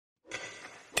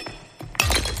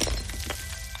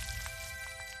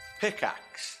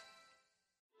Pickaxe.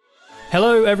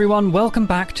 Hello everyone, welcome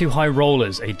back to High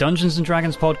Rollers, a Dungeons &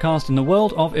 Dragons podcast in the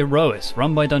world of Erois,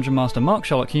 run by Dungeon Master Mark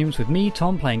Sherlock Humes, with me,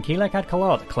 Tom, playing Keelek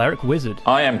Adkalar, the Cleric Wizard.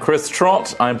 I am Chris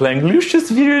Trott, I'm playing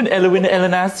Lucius Viren Elwin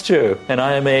Elenastro, and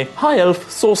I am a High Elf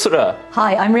Sorcerer.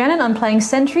 Hi, I'm Rhiannon, I'm playing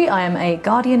Sentry, I am a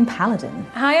Guardian Paladin.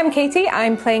 Hi, I'm Katie,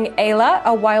 I'm playing Ayla,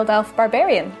 a Wild Elf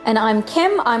Barbarian. And I'm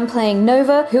Kim, I'm playing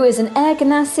Nova, who is an Air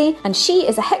Ganassi, and she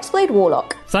is a Hexblade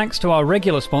Warlock. Thanks to our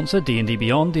regular sponsor, D&D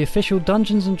Beyond, the official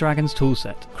Dungeons & Dragons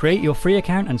toolset. Create your free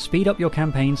account and speed up your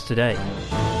campaigns today.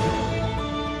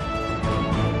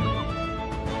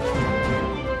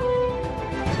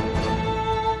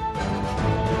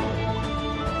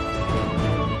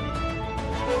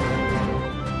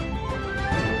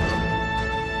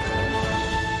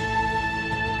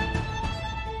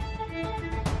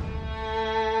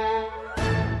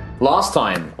 Last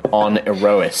time on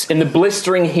Erois, in the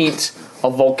blistering heat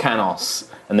of Volcanos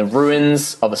and the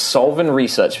ruins of a Solven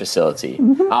research facility,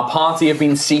 our party have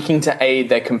been seeking to aid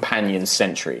their companion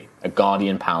Sentry, a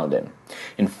Guardian Paladin,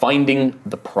 in finding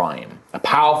the Prime, a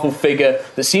powerful figure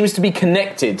that seems to be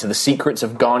connected to the secrets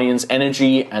of Guardians'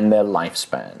 energy and their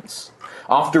lifespans.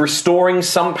 After restoring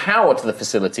some power to the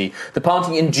facility, the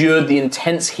party endured the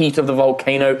intense heat of the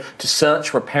volcano to search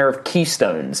for a pair of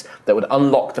keystones that would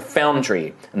unlock the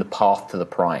foundry and the path to the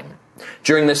Prime.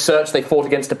 During this search, they fought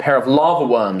against a pair of lava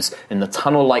worms in the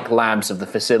tunnel-like labs of the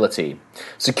facility.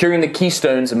 Securing the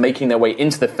keystones and making their way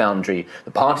into the foundry,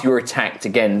 the party were attacked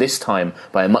again, this time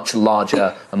by a much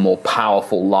larger and more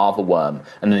powerful lava worm,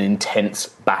 and an intense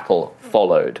battle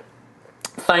followed.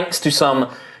 Thanks to some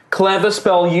clever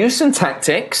spell use and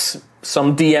tactics,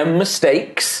 some DM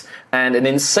mistakes, and an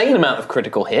insane amount of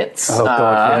critical hits. Oh,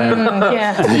 God,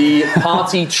 Yeah. The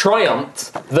party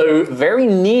triumphed, though very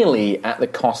nearly at the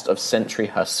cost of Sentry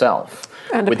herself.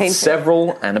 And a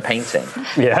painting. And a painting.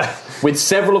 Yeah. With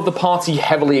several of the party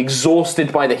heavily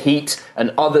exhausted by the heat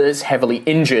and others heavily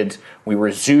injured, we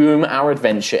resume our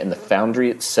adventure in the foundry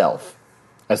itself,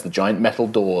 as the giant metal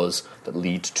doors that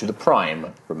lead to the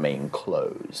Prime remain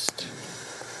closed.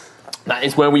 That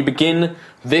is where we begin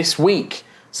this week.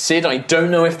 Sid, I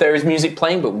don't know if there is music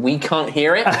playing, but we can't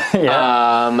hear it.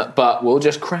 But we'll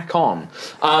just crack on.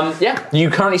 You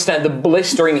currently stand. The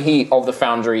blistering heat of the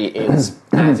foundry is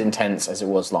as intense as it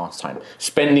was last time.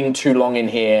 Spending too long in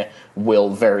here will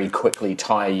very quickly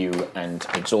tire you and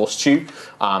exhaust you.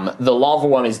 The lava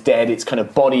worm is dead. Its kind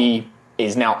of body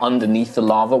is now underneath the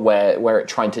lava where it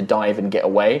tried to dive and get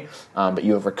away. But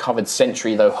you have recovered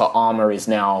Sentry, though her armor is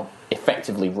now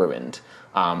effectively ruined.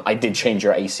 I did change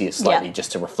her AC slightly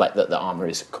just to reflect that the armor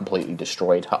is completely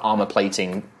destroyed. Her armor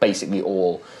plating basically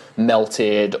all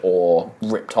melted or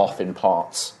ripped off in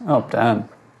parts. Oh, damn.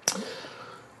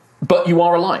 But you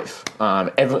are alive.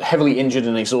 Heavily injured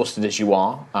and exhausted as you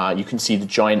are, you can see the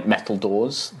giant metal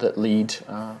doors that lead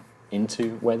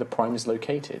into where the Prime is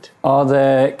located. Are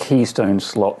there keystone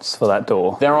slots for that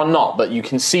door? There are not, but you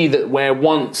can see that where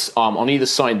once on either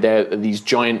side there are these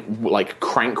giant like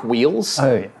crank wheels,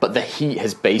 but the heat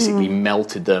has basically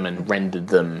melted them and rendered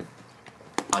them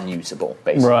unusable,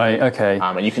 basically. Right, okay.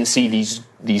 And you can see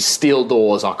these steel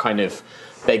doors are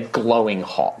they're glowing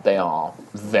hot. They are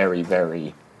very,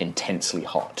 very intensely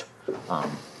hot.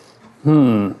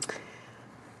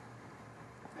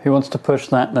 Who wants to push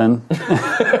that then?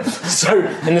 So,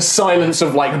 in the silence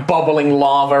of like bubbling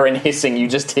lava and hissing, you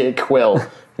just hear Quill.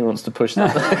 Who wants to push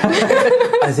that?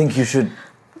 I think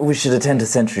we should attend to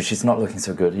Sentry. She's not looking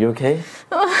so good. Are you okay?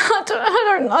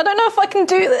 I don't know if I can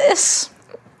do this.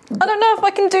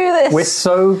 We're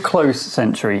so close,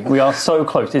 Sentry. We are so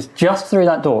close. It's just through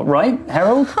that door, right,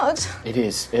 Harold? It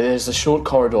is. It is a short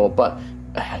corridor, but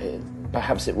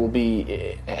perhaps it will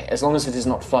be, as long as it is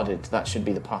not flooded, that should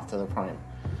be the path to the Prime.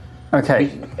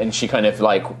 Okay. And she kind of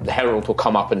like, the Herald will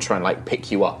come up and try and like pick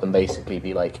you up and basically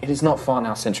be like, it is not far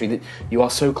now, Sentry. You are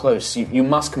so close. You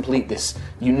must complete this.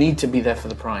 You need to be there for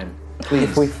the Prime. Please.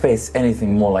 If we face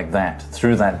anything more like that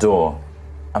through that door,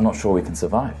 I'm not sure we can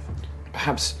survive.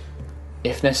 Perhaps,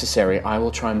 if necessary, I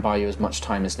will try and buy you as much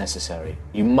time as necessary.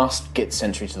 You must get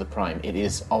Sentry to the Prime. It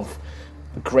is of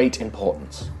great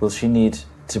importance. Will she need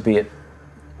to be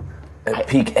at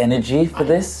peak energy for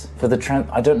this? For the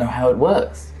I don't know how it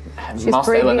works.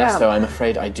 Master Elanesto, I'm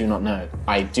afraid I do not know.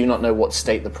 I do not know what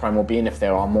state the Prime will be in if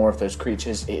there are more of those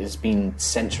creatures. It has been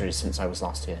centuries since I was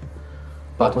last here.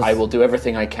 But I will do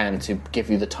everything I can to give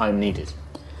you the time needed.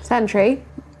 Sentry,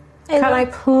 can I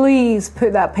please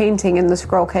put that painting in the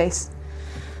scroll case?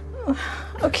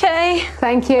 Okay.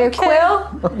 Thank you.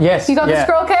 Quill, Yes. you got the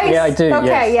scroll case? Yeah, I do.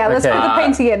 Okay, yes. let's put the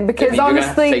painting in because You're going to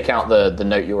have to honestly, take out the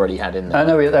note you already had in there.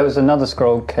 No, there was another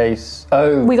scroll case.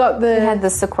 Oh, we got the. We had the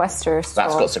sequester That's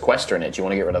scroll. got sequester in it. Do you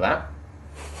want to get rid of that?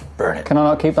 Burn it. can I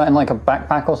not keep that in like a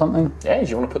backpack or something? Yeah, do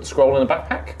you want to put the scroll in the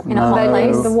backpack? in a hot Then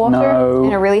place. the water. No.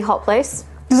 In a really hot place.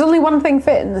 There's only one thing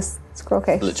fit in this scroll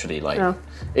case. Literally, like No.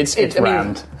 it's It's I mean,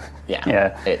 rammed. yeah,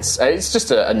 Yeah. It's just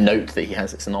a note that he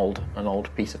has. It's an old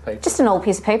piece of paper. Just an old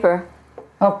piece of paper.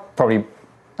 I'll probably.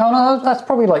 Oh no, that's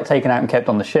probably like taken out and kept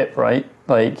on the ship, right?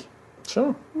 Like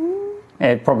Sure.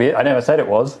 it probably. I never said it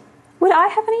was. Would I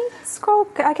have any scroll?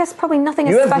 I guess probably nothing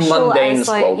You as have special mundane as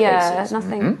like scroll yeah, cases.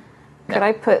 nothing. Could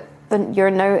I put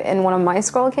your note in one of my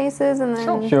scroll cases and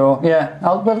then? Sure. Yeah.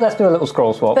 But let's do a little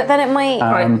scroll swap. But then it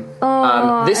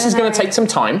might. This is going to take some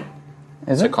time.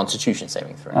 Is It's a it? Constitution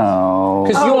saving throw. Oh.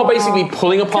 Because you are basically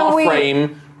pulling apart Can a we-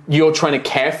 frame. You're trying to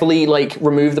carefully like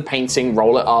remove the painting,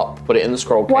 roll it up, put it in the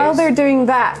scroll case. While they're doing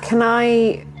that, can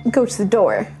I go to the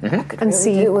door and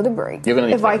see? with a break. You're going to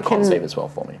need if to I make a con can- save as well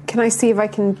for me. Can I see if I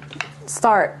can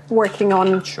start working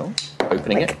on? Sure.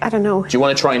 Opening it. I don't know. Do you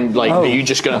want to try and like? Are you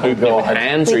just going to open it with God.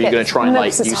 hands, or are you going to try and No,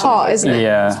 like 'cause use it's something hot, to isn't open it?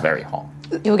 Yeah. It's very hot.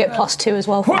 You'll get +2 as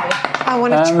well from me. I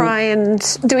want to try and.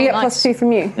 Do we get nice. +2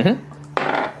 from you?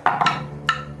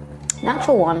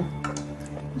 Natural one.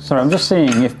 Sorry, I'm just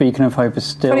seeing if Beacon of Hope is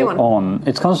still 21. on.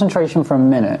 It's concentration for a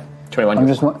minute. 21. I'm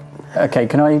just. Okay,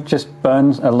 can I just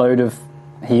burn a load of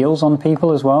heals on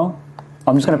people as well?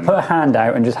 I'm just going to put a hand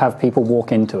out and just have people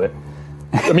walk into it.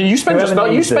 I mean, you spend your Whoever spell.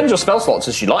 You needs spend it. your spell slots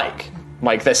as you like.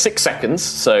 Like they're 6 seconds,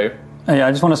 so Yeah,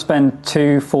 I just want to spend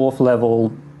 2 4th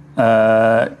level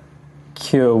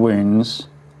cure wounds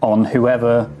on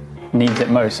whoever needs it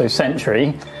most. So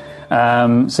Sentry.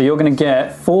 So you're going to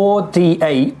get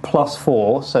 4d8 plus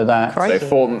 4, so that's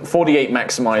so 48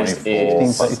 maximized 24.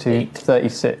 is 32,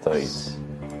 36.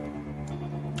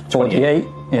 48?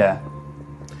 Yeah.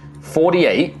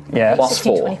 48 Yeah. plus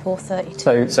 16, 4. 24, 32.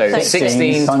 So, So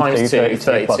 16 times 2,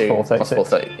 32 plus 4, plus 4,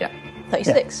 30. Yeah.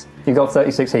 36. You got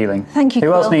 36 healing. Thank you,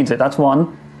 Who else Quill. needs it? That's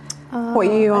one. What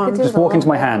are you on? Just walk into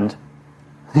my hand.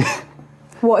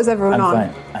 What is everyone I'm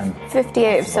on? fine.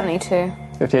 58 of 72.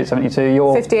 58, 72.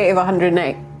 You're 58 of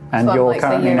 108. and So I'm you're like, so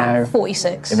currently you're now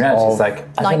 46. In reality, it's Of like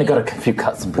I've only 90. got a few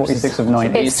cuts and bruises. 46 of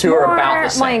 90. These two are More about the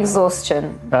same. my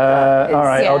exhaustion. All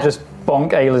right, I'll yeah. just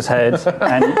bonk Ayla's head,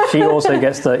 and she also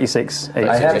gets 36 HP.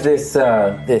 I have this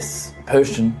this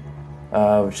potion,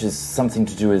 which is something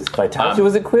to do with vitality.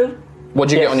 Was it Quill? What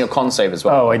did you get on your con save as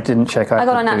well? Oh, I didn't check out. I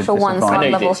got a the natural one, so I know I'm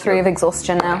you level did, 3 of yeah.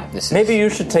 exhaustion now. This is- Maybe you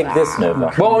should take this,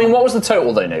 Nova. Well, I mean, what was the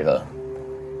total though, Nova?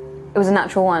 It was a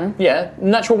natural one. Yeah,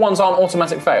 natural ones aren't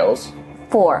automatic fails.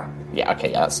 4. Yeah,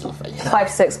 okay, yeah, that's still a fail. 5,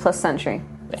 6 plus Sentry.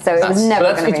 So it was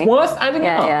never going to be. It's worth adding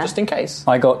Yeah, up, yeah. just in case.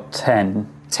 I got 10.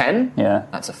 10? Yeah.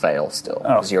 That's a fail still,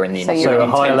 because you're in the So you're you're So in a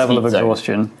the higher intense level of heat zone.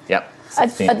 exhaustion. Yep.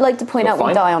 I'd like to point You're out we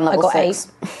fine. die on I level got 6.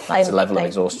 8. That's a level of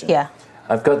exhaustion. Yeah.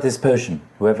 I've got this potion.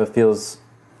 Whoever feels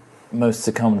most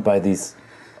succumbed by these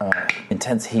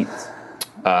intense heats,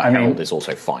 Harold is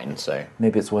also fine, so...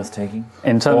 maybe it's worth taking.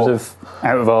 In terms Or- of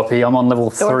out of RP, I'm on level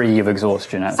 3 of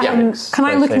exhaustion at six. Can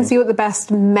I So look and same. see what the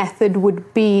best method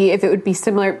would be, if it would be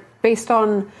similar, based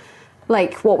on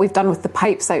like what we've done with the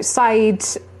pipes outside?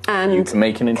 And You can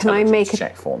make an can I intelligence make a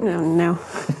check for me. No.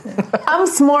 I'm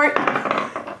smart.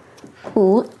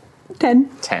 Ooh, 10.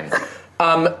 10.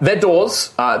 They're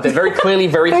doors. They're very clearly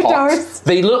very They're hot. doors.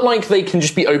 They look like they can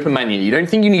just be open manually. You don't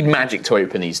think you need magic to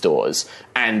open these doors.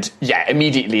 And yeah,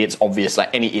 immediately it's obvious, like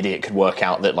any idiot could work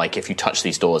out that like if you touch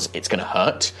these doors, it's going to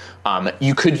hurt.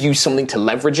 You could use something to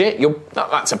leverage it.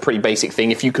 That's a pretty basic thing.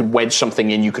 If you could wedge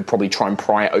something in, you could probably try and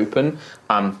pry it open.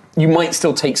 You might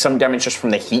still take some damage just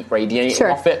from the heat radiating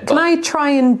Sure. off it. Can I try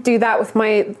and do that with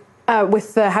my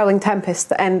with the Howling Tempest,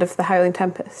 the end of the Howling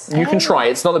Tempest? You can try.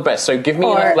 It's not the best. So give me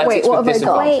Or- athletics wait, what with have I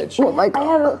got? disadvantage. What have I I got?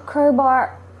 have a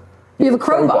crowbar. You have a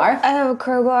crowbar? I have a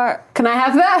crowbar. Can I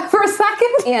have that for a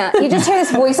second? Yeah, you just hear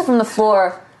this voice from the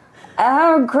floor. I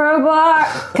have a crowbar.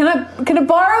 Can I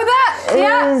borrow that?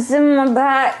 Yeah. It's in my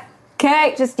back.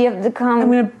 Okay. Just you have to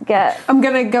come get. I'm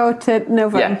gonna go to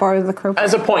Nova Yeah. and borrow the crowbar.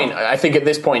 As a point, I think at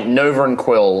this point, Nova and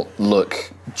Quill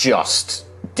look just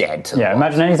dead. To the Yeah, world.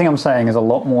 imagine anything I'm saying is a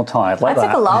lot more tired. I Like took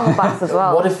that. a lava bath as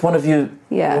well. What if one of you?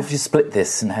 Yeah. What if you split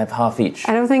this and have half each?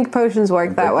 I don't think potions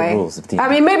work that the way. rules of D&D. I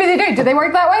mean, maybe they do. Do they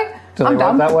work that way? Do they I'm work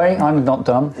dumb. that way? I'm not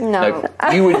dumb. No.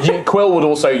 No, Quill would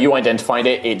also. You identified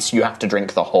it. It's you have to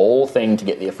drink the whole thing to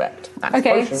get the effect. That's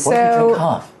Okay, potion. What if you drink so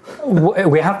half?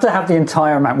 We have to have the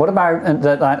entire amount. What about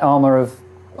that armor of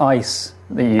ice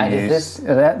that you And is use?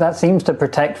 this- That seems to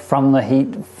protect from the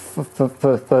heat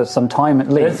for some time at I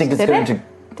don't least. think it's Did going it? to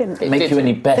Didn't Make you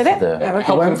any better, Did it? though? Yeah,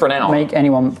 Help him for an hour. Make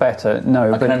anyone better? No,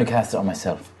 I but can only cast it on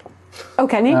myself. Oh,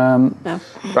 can you? No.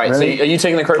 Right, so are you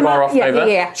taking the crowbar off, Yeah,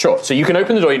 Nova? yeah. Sure. So you can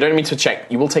open the door. You don't need to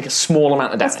check. You will take a small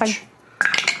amount of That's damage.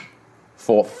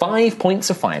 For 5 points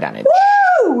of fire damage.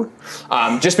 Woo!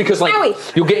 Just because, like,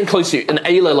 Owie. you're getting close to it, and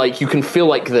Ayla, like, you can feel,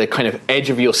 like, the kind of edge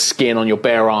of your skin on your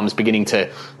bare arms beginning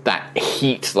to, that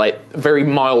heat, like, very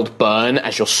mild burn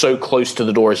as you're so close to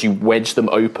the door as you wedge them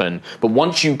open. But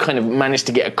once you kind of manage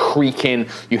to get a creak in,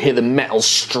 you hear the metal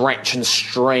stretch and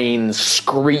strain,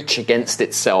 screech against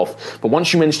itself. But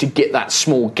once you manage to get that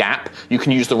small gap, you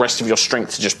can use the rest of your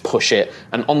strength to just push it.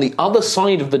 And on the other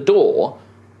side of the door,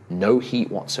 no heat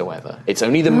whatsoever. It's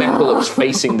only the metal that's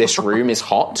facing this room is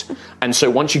hot, and so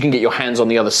once you can get your hands on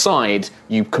the other side,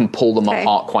 you can pull them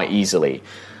apart quite easily.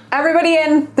 Everybody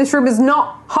in. This room is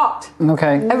not hot.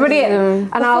 okay. Everybody in.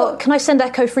 And Can I send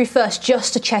Echo through first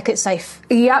just to check it's safe?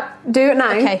 Yep, do it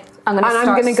now. Okay. I'm gonna and start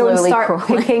I'm going to go and slowly start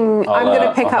crawling. picking. I'm going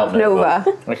to pick I'll up help Nova.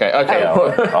 Nova. Okay.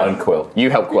 I'm Quill. You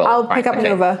help Quill. I'll pick up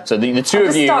Nova. So the two I'll of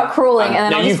just you start crawling, and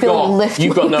then now I'll just be able to lift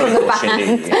you've got me no from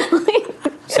the exhaustion, do you?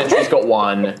 Sentry's got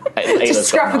one. Ayla's Just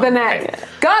scruff got of the none. neck. Okay.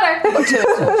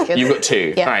 Got her. You've got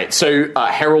two. Yeah. All right. So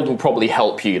Herald will probably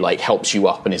help you, like helps you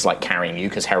up and is like carrying you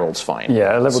because Herald's fine.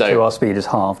 Yeah, at level So- 2 our speed is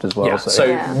halved as well. Yeah.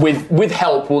 So with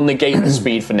help, we'll negate the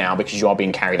speed for now because you are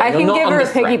being carried. I You're can not give her under a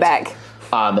threat.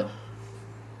 piggyback.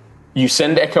 You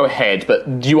send Echo ahead,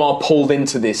 but you are pulled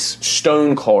into this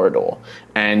stone corridor,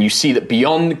 and you see that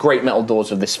beyond the great metal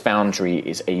doors of this foundry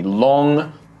is a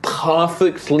long,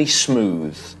 perfectly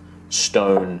smooth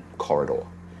stone corridor,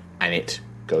 and it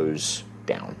goes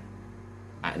down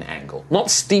at an angle.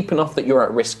 Not steep enough that you're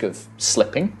at risk of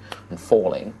slipping and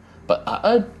falling, but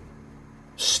at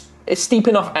a steep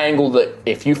enough angle that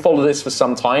if you follow this for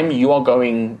some time, you are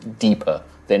going deeper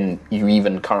than you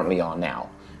even currently are now.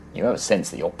 You have a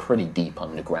sense that you're pretty deep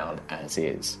underground as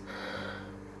is.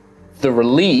 The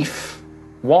relief,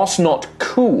 whilst not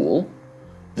cool,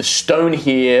 the stone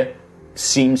here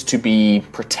seems to be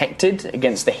protected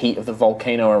against the heat of the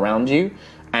volcano around you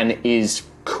and is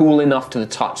cool enough to the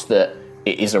touch that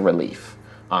it is a relief.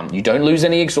 You don't lose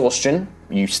any exhaustion.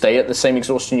 You stay at the same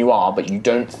exhaustion you are, but you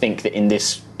don't think that in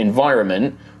this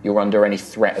environment you're under any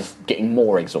threat of getting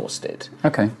more exhausted.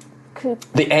 Okay.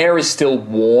 The air is still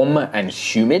warm and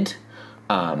humid.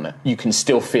 You can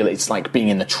still feel it's like being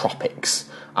in the tropics.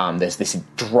 There's this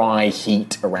dry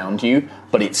heat around you,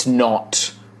 but it's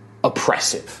not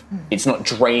oppressive. It's not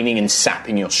draining and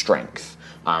sapping your strength.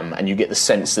 And you get the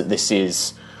sense that this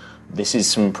is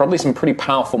probably some pretty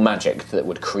powerful magic that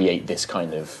would create this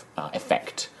kind of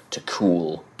effect to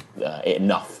cool it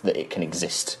enough that it can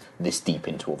exist this deep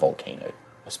into a volcano,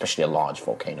 especially a large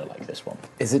volcano like this one.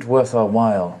 Is it worth our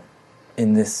while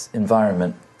in this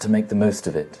environment to make the most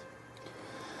of it?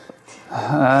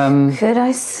 Could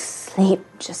I sleep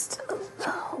just a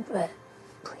little bit,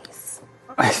 please?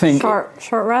 I think Short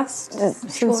rest.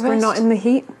 Since we're rest? not in the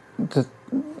heat.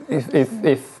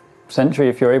 if Sentry,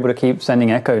 if you're able to keep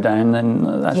sending Echo down, then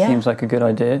that Yeah. seems like a good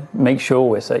idea. Make sure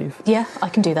we're safe. Yeah, I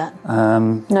can do that.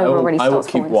 No, we're already I will starts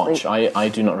keep falling watch. asleep. I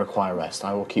do not require rest.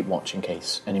 I will keep watch in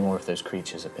case any more of those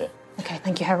creatures appear. Okay,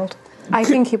 thank you, Harold. I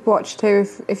can keep watch too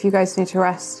if you guys need to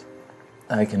rest.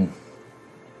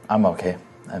 I'm okay.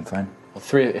 I'm fine. Well,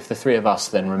 if the three of us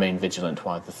then remain vigilant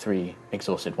while the three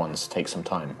exhausted ones take some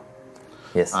time.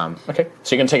 Yes. Okay,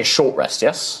 so you're going to take a short rest,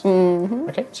 yes? Mm-hmm.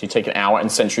 Okay, so you take an hour,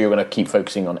 and Sentry, you're going to keep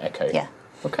focusing on Echo. Yeah.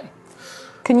 Okay.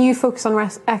 Can you focus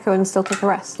on Echo and still take a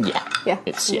rest? Yeah. Yeah.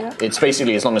 It's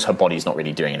basically as long as her body's not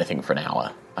really doing anything for an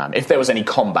hour. If there was any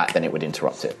combat, then it would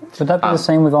interrupt it. Would that be the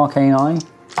same with Arcane Eye?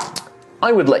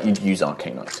 I would let you use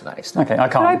Arcane Eye to that extent. Okay, I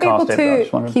Could I can't be able cast it, but I just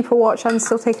to wondered. keep a watch and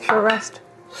still take a short rest?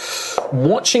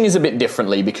 Watching is a bit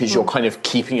differently because you're kind of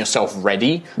keeping yourself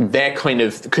ready. They're kind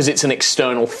of, because it's an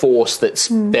external force that's,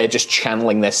 they're just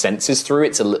channeling their senses through,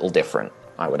 it's a little different,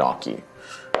 I would argue.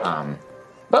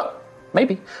 But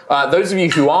maybe. Those of you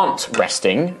who aren't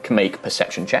resting can make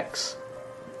perception checks.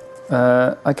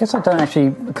 I guess I don't actually,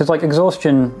 because like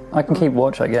exhaustion, I can keep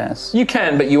watch, I guess. You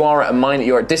can, but you're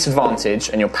at disadvantage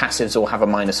and your passives all have a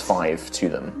 -5 to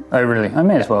them. Oh, really? I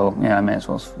may as well. Yeah, I may as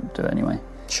well do it anyway.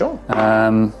 Sure.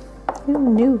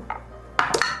 No.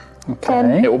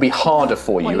 Okay. It will be harder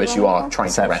for you as you are trying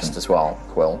to Perception. rest as well,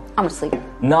 Quill. I'm asleep.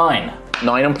 9.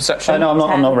 9 on perception? No,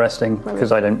 I'm not resting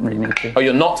because I don't really need to. Oh,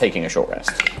 you're not taking a short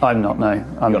rest? I'm not. No,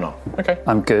 You're not. Okay.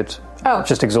 I'm good. Oh.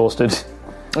 Just exhausted.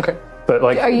 Okay. But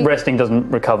like Are you- resting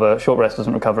doesn't recover. Short rest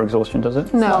doesn't recover exhaustion, does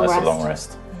it? No, That's rest. a long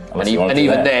rest. And, Unless you want to do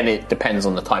even that. then, it depends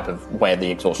on the type of where the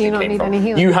exhaustion Do you not came need from. any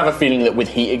healing? You have a feeling that with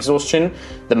heat exhaustion,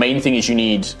 the main thing is you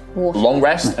need Water. long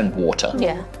rest and water.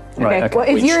 Yeah. Right, okay. Well,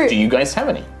 if Which, do you guys have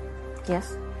any?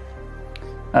 Yes.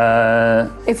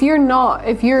 if you're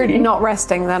not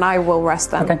resting, then I will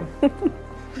rest then. Okay.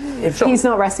 If he's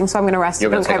not resting, so I'm going to rest.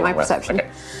 You're Don't going to count take my a long rest.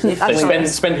 perception. Okay. So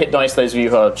spend hit dice, those of you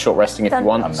who are short resting if you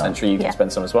want. Sentry, you can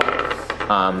spend some as well.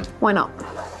 Why not?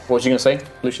 What was you going to say,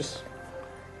 Lucius?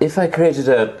 If I created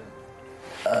a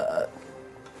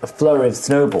flurry of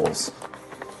snowballs,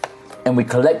 and we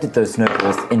collected those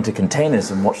snowballs into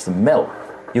containers and watched them melt,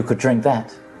 you could drink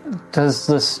that. Does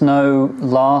the snow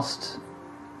last?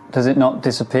 Does it not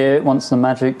disappear once the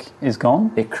magic is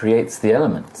gone? It creates the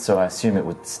element, so I assume it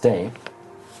would stay.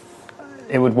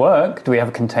 It would work. Do we have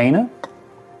a container?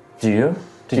 Do you?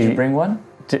 Did you bring one?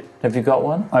 Have you got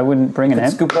one? I wouldn't bring an You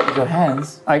could empty. scoop it up with your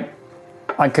hands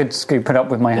I could scoop it up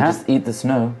with my and hand. just eat the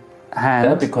snow. hand.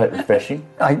 That'd be quite refreshing.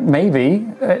 Maybe,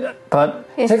 but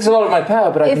It takes a lot of my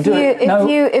power, but I can do it.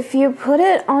 If you put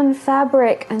it on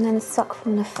fabric and then suck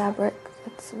from the fabric,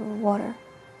 that's water.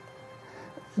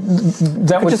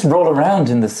 that I would just roll around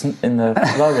in the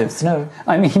flurry of snow.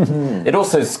 I mean, It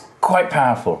also is quite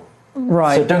powerful.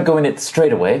 right. So don't go in it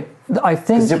straight away, I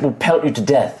think because it will pelt you to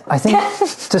death, I think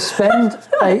to spend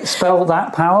a spell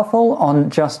that powerful on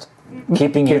just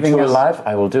keeping you giving two us- alive.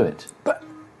 I will do it.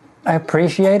 I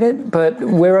appreciate it, but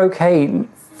we're okay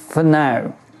for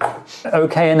now.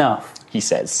 Okay enough He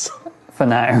says. for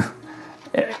now.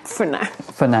 For now.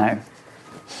 For now.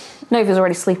 Nova's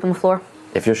already asleep on the floor.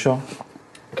 If you're sure.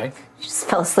 Okay. She just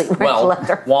fell asleep right Well,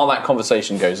 leather. while that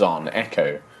conversation goes on,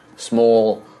 Echo,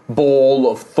 small ball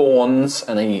of thorns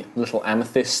and a little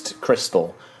amethyst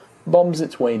crystal, bombs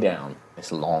its way down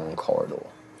this long corridor.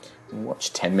 You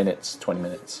watch 10 minutes, 20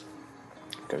 minutes.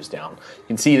 Goes down. You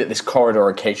can see that this corridor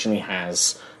occasionally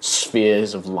has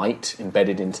spheres of light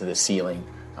embedded into the ceiling,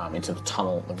 into the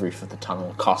tunnel, the roof of the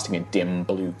tunnel, casting a dim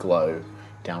blue glow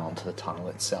down onto the tunnel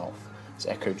itself. As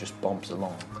Echo just bombs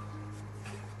along.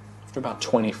 After about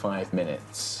 25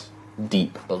 minutes,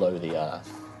 deep below the earth,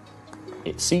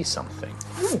 it sees something.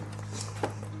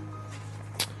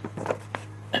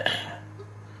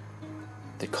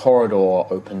 The corridor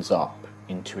opens up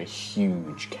into a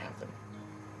huge cavern.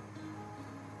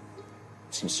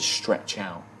 It seems to stretch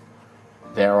out.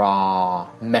 There are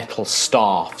metal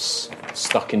staffs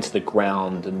stuck into the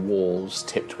ground and walls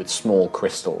tipped with small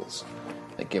crystals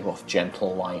that give off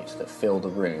gentle light that fill the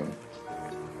room.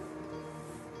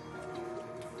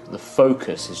 The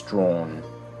focus is drawn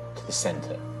to the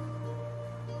center,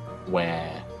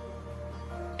 where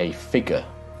a figure,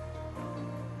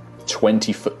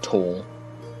 20 foot tall,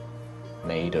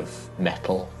 made of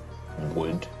metal and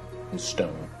wood and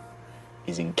stone,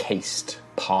 is encased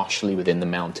partially within the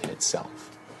mountain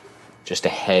itself. Just a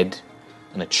head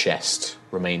and a chest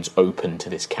remains open to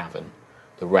this cavern.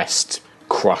 The rest,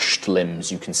 crushed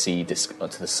limbs, you can see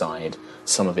to the side.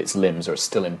 Some of its limbs are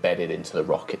still embedded into the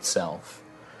rock itself.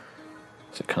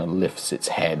 So it kind of lifts its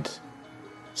head,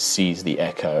 sees the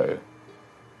Echo.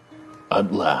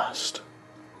 At last.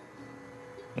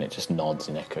 And it just nods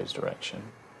in Echo's direction.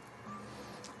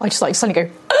 I just like suddenly go,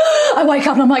 I wake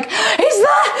up and I'm like, he's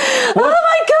there! What?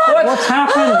 Oh my god! What's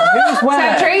happened? Who's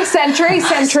where? Sentry,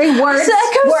 words.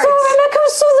 Echo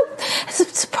saw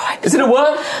the prime. Is it a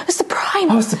what? It's the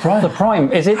prime. Oh, it's the prime. The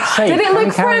prime. Is it safe? Did it Can we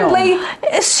look carry on? friendly?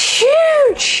 It's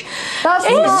huge. That's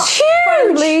It's not huge.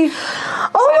 friendly.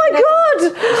 Oh my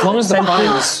god!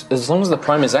 As long as the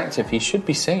prime is active, he should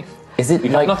be safe. Is it You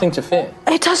have like nothing to fear.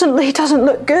 He doesn't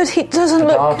look good. He doesn't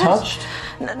look are good. touched?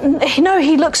 No,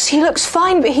 he looks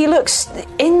fine, but he looks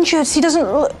injured. He doesn't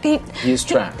look. He is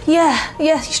trapped. Yeah,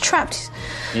 he's trapped.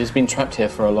 He has been trapped here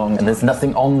for a long And time. there's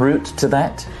nothing en route to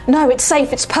that? No, it's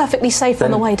safe. It's perfectly safe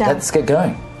on the way down. Let's get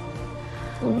going.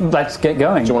 Let's get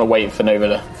going. Do you want to wait for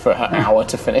Nova for her hour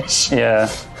to finish? Yeah.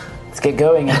 Let's get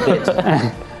going in a bit.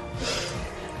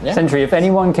 Sentry, if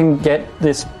anyone can get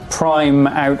this prime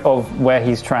out of where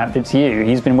he's trapped, it's you.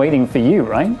 He's been waiting for you,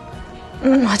 right?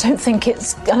 I don't think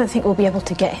we'll be able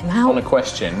to get him On a out.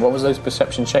 question, what was those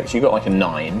perception checks? You got like a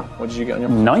 9. What did you get on your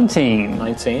 19.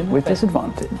 19? With Okay.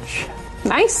 disadvantage.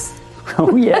 Nice.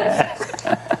 Oh, yeah.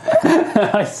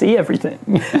 I see everything.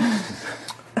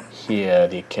 Hear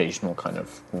the occasional kind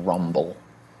of rumble.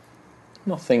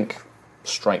 Nothing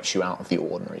strikes you out of the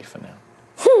ordinary for now.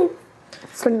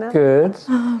 For now. Good.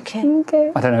 Okay.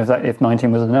 Okay. I don't know if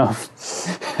 19 was enough.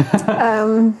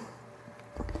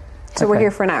 So we're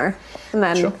here for an hour. And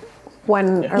then Sure.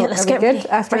 when Yeah, are let's we get good? ready.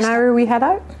 After an Rest. hour we head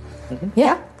out?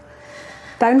 Yeah.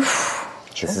 Down?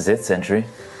 This is it, Sentry.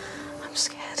 I'm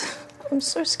scared. I'm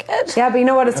so scared. Yeah, but you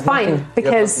know what? It's You have fine nothing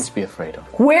because to be afraid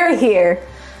of. we're here.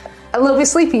 A little bit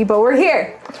sleepy, but we're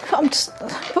here. I'm just.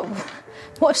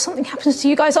 What if something happens to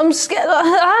you guys? I'm scared.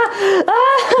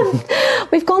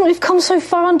 We've come so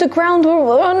far underground.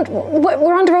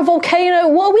 We're under a volcano.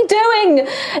 What are we doing?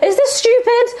 Is this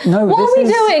stupid? No, what are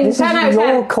we doing? This is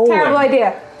your calling. Terrible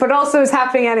idea. But also it's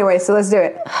happening anyway, so let's do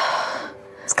it.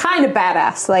 It's kind of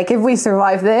badass. Like, if we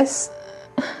survive this,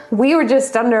 we were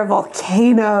just under a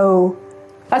volcano.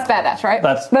 That's badass, right?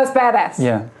 That's badass.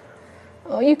 Yeah.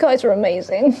 Oh, you guys are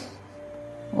amazing.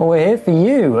 Well, we're here for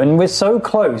you, and we're so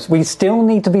close. We still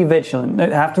need to be vigilant.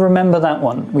 You have to remember that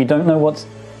one. We don't know what's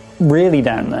really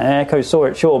down there. Echo saw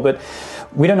it, sure, but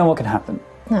we don't know what could happen.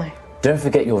 No. Don't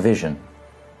forget your vision.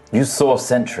 You saw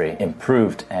Sentry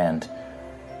improved and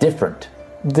different.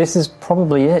 This is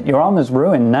probably it. Your armor's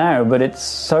ruined now, but it's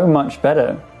so much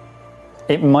better.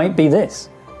 It might be this.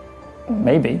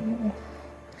 Maybe.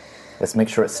 Let's make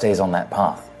sure it stays on that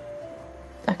path.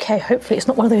 Okay, hopefully it's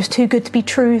not one of those too good to be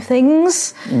true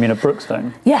things. You mean a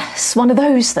Brookstone? Yes, one of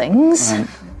those things. Right.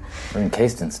 We're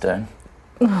encased in stone.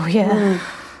 Oh, yeah.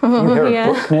 You hear yeah.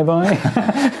 a brook nearby?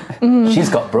 She's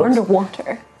got brooks.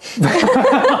 Underwater.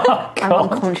 I'm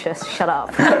unconscious. Shut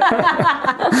up.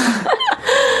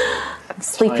 I'm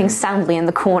sleeping soundly in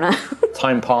the corner.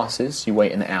 Time passes. You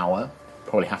wait an hour.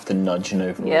 Probably have to nudge an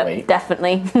overall Yeah, wait.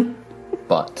 definitely.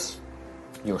 But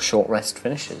your short rest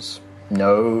finishes.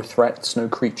 No threats, no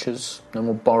creatures, no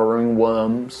more burrowing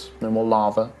worms, no more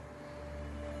lava.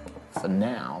 For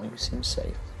now, you seem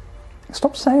safe.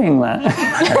 Stop saying that.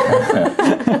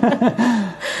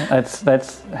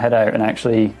 let's head out and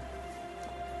actually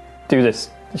do this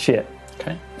shit.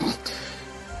 Okay.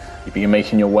 You begin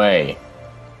making your way.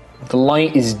 The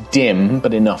light is dim,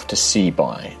 but enough to see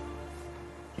by.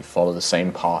 You follow the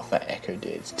same path that Echo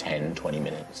did, 10, 20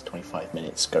 minutes, 25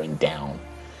 minutes, going down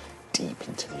deep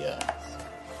into the earth.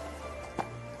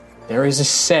 There is a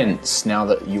sense, now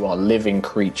that you are living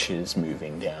creatures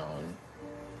moving down,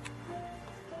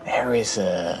 there is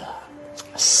a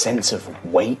sense of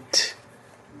weight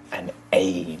and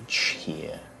age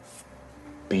here.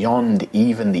 Beyond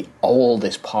even the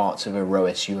oldest parts of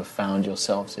Erois you have found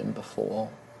yourselves in before.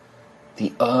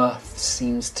 The earth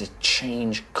seems to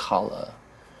change colour.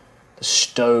 The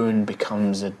stone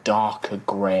becomes a darker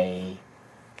grey,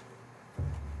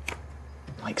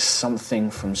 like something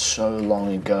from so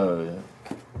long ago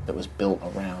that was built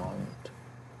around.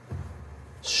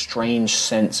 Strange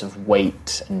sense of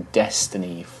weight and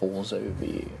destiny falls over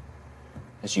you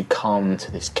as you come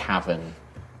to this cavern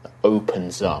that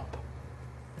opens up.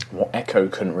 What Echo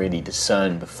couldn't really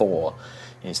discern before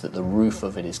is that the roof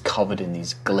of it is covered in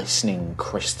these glistening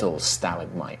crystal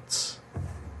stalagmites.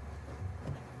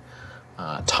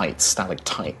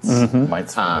 Stalactites.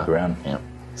 Mites on the ground. Yeah,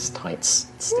 it's tights.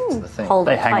 Stick to the thing. Hold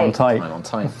They it hang on tight. Hang on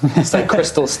tight. So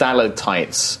crystal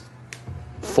stalactites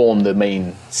form the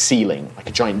main ceiling, like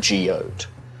a giant geode,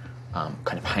 kind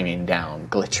of hanging down,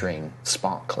 glittering,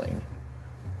 sparkling.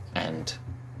 And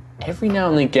every now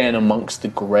and again amongst the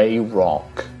grey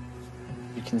rock,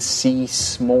 you can see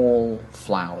small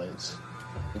flowers,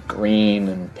 with green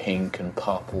and pink and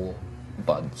purple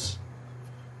buds.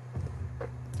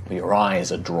 Your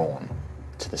eyes are drawn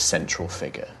to the central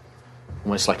figure,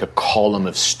 almost like a column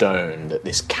of stone that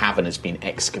this cavern has been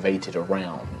excavated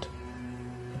around.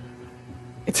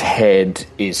 Its head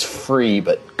is free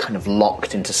but kind of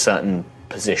locked into certain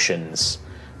positions,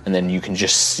 and then you can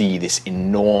just see this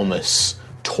enormous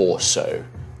torso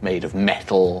made of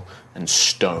metal and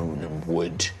stone and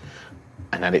wood,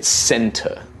 and at its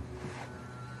center,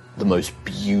 the most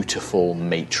beautiful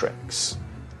matrix.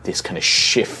 This kind of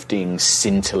shifting,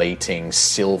 scintillating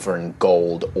silver and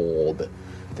gold orb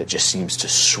that just seems to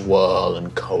swirl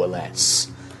and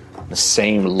coalesce. The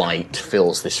same light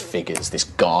fills this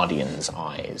guardian's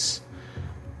eyes.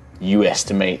 You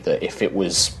estimate that if it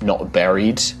was not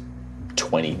buried,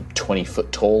 20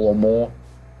 foot tall or more,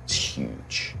 it's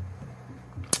huge.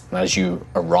 And as you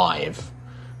arrive,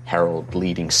 Herald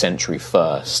leading Sentry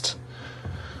first,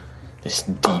 this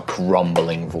deep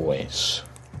rumbling voice.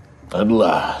 At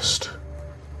last,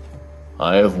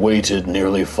 I have waited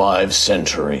nearly 5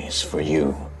 centuries for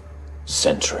you,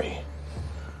 Sentry.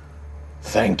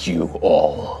 Thank you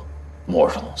all,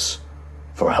 mortals,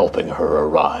 for helping her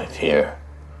arrive here.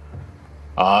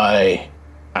 I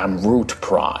am Root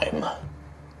Prime.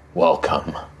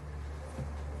 Welcome.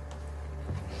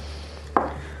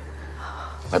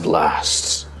 At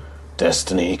last,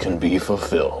 destiny can be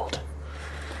fulfilled.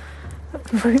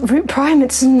 Root Prime,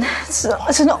 it's an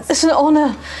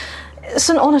honor. It's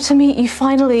an honor to meet you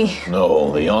finally.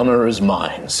 No, the honor is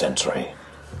mine, Sentry.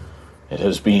 It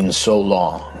has been so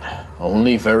long.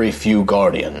 Only very few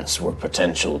Guardians were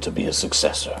potential to be a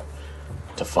successor.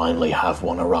 To finally have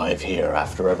one arrive here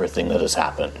after everything that has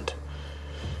happened.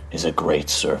 is a great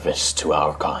service to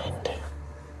our kind.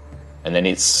 And then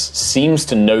it seems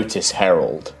to notice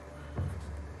Harold.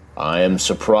 I am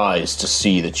surprised to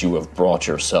see that you have brought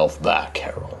yourself back,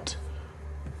 Harold.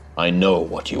 I know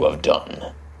what you have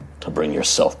done to bring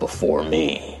yourself before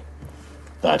me.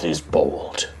 That is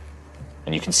bold.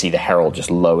 And you can see the Herald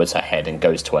just lowers her head and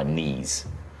goes to her knees.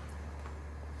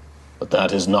 But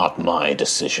that is not my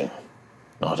decision.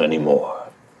 Not anymore.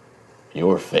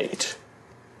 Your fate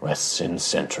rests in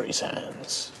Sentry's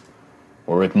hands.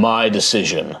 Were it my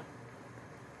decision,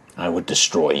 I would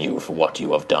destroy you for what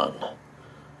you have done.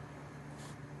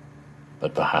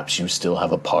 But perhaps you still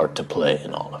have a part to play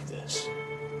in all of this.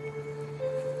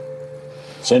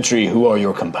 Sentry, who are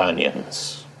your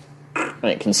companions? And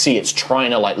it can see it's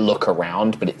trying to look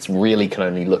around, but it's really can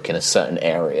only look in a certain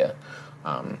area.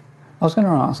 I was going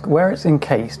to ask, where it's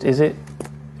encased, is it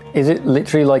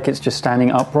literally like it's just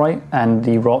standing upright and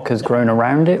the rock has grown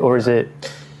around it, or is it...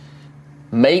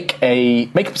 Make a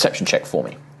perception check for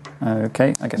me.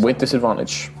 Okay, I guess. With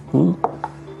disadvantage.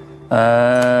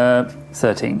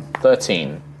 13.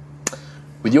 13.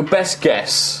 With your best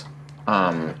guess,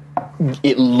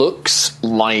 it looks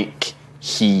like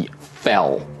he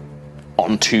fell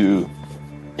onto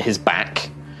his back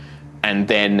and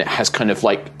then has kind of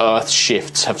earth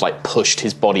shifts have pushed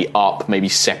his body up, maybe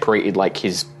separated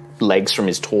his legs from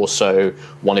his torso.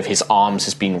 One of his arms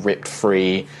has been ripped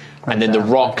free. And then the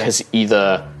rock has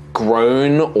either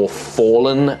grown or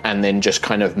fallen and then just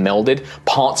kind of melded.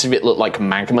 Parts of it look like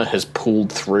magma has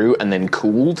pulled through and then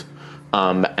cooled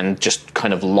and just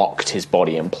kind of locked his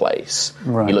body in place.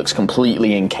 Right. He looks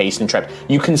completely encased and trapped.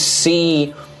 You can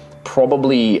see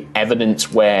probably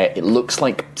evidence where it looks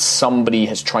like somebody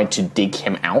has tried to dig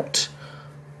him out,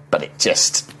 but it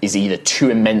just is either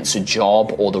too immense a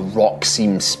job or the rock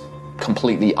seems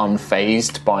completely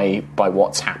unfazed by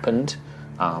what's happened.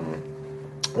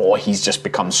 Or he's just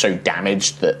become so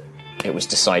damaged that it was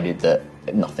decided that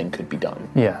nothing could be done.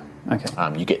 Yeah,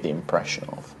 okay. You get the impression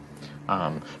of.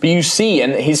 But you see,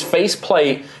 and his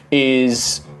faceplate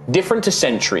is different to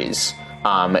Sentry's.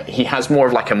 He has more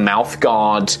of a mouth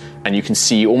guard, and you can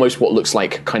see almost what looks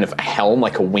like kind of a helm,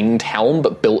 like a winged helm,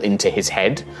 but built into his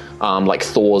head. Like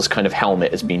Thor's kind of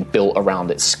helmet has been built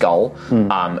around its skull.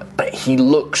 But he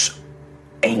looks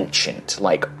ancient,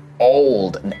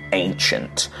 old and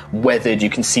ancient, weathered. You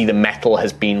can see the metal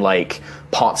has been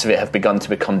parts of it have begun to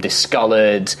become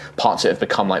discolored, parts of it have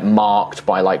become marked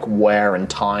by wear and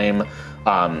time.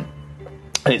 And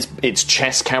its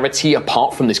chest cavity,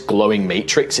 apart from this glowing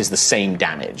matrix, is the same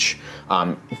damage.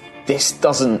 This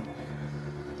doesn't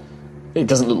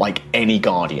look like any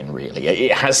Guardian, really.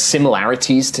 It has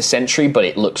similarities to Sentry, but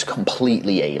it looks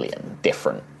completely alien,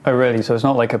 different. Oh, really? So it's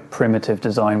not like a primitive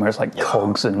design where it's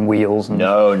cogs and wheels and...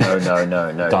 No.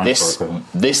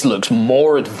 This looks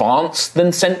more advanced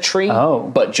than Sentry,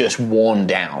 but just worn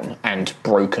down and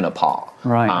broken apart.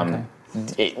 Right,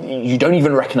 you don't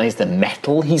even recognize the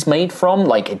metal he's made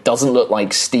from. It doesn't look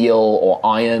like steel or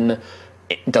iron.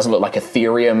 It doesn't look like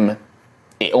Ethereum.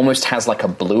 It almost has a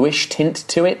bluish tint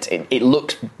to it. It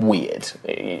looks weird.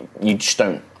 You just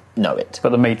don't know it.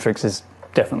 But the Matrix is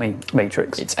definitely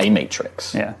Matrix. It's a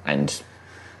Matrix. Yeah. And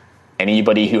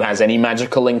anybody who has any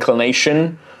magical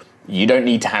inclination, you don't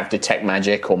need to have detect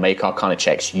magic or make arcana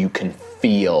checks. You can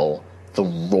feel the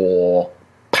raw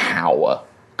power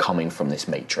coming from this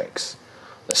Matrix.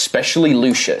 Especially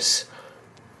Lucius.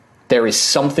 There is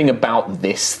something about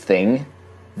this thing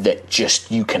that just,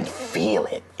 you can feel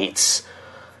it.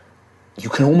 You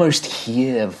can almost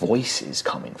hear voices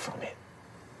coming from it.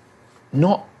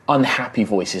 Not unhappy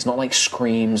voices, not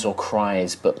screams or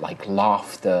cries, but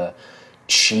laughter,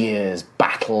 cheers,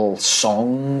 battle,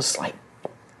 songs.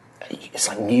 It's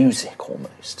like music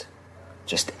almost,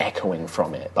 just echoing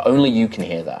from it. But only you can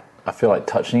hear that. I feel like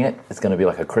touching it is going to be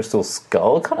like a Crystal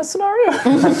Skull kind of scenario.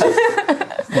 What's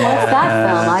that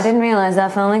film? I didn't realize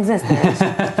that film existed.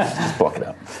 Just block it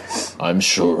out. I'm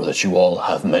sure that you all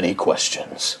have many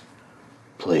questions.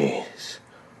 Please,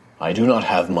 I do not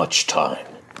have much time,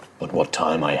 but what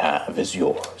time I have is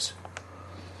yours.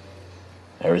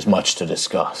 There is much to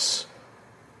discuss,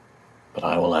 but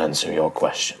I will answer your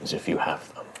questions if you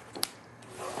have them.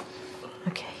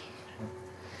 Okay.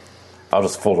 I'll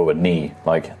just fall to a knee.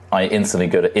 I instantly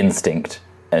go to instinct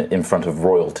in front of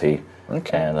royalty.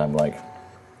 Okay. And I'm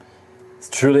it's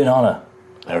truly an honor.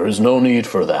 There is no need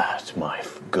for that, my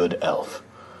good elf.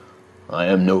 I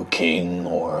am no king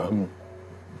or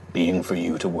being for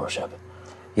you to worship.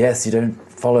 Yes, you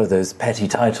don't follow those petty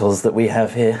titles that we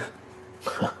have here.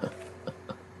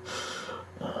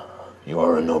 You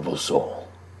are a noble soul,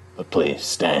 but please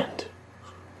stand.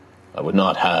 I would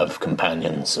not have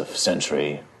companions of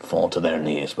Sentry fall to their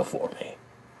knees before me.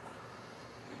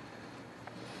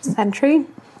 Sentry,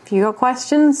 have you got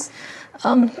questions?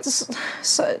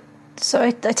 So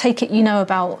I take it you know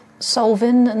about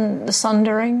Solvin and the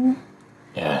Sundering?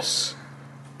 Yes.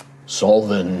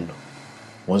 Solvin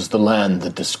was the land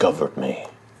that discovered me.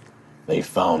 They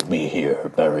found me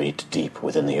here, buried deep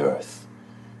within the earth.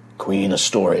 Queen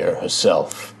Astoria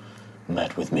herself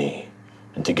met with me,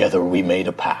 and together we made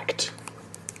a pact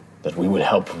that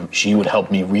she would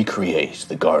help me recreate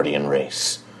the Guardian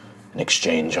race. In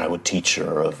exchange, I would teach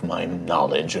her of my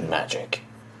knowledge and magic.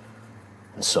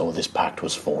 And so this pact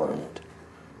was formed.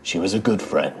 She was a good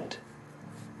friend.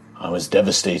 I was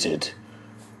devastated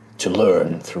to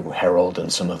learn through Harold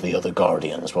and some of the other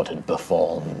Guardians what had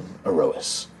befallen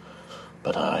Erois.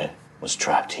 But I was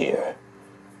trapped here.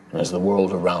 And as the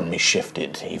world around me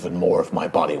shifted, even more of my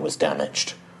body was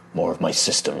damaged, more of my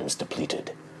systems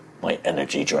depleted, my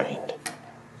energy drained,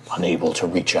 unable to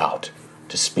reach out,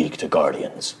 to speak to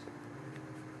Guardians.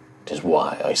 It is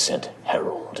why I sent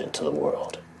Harold into the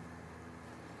world.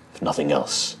 If nothing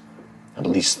else, at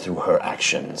least through her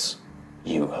actions,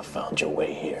 you have found your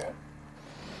way here.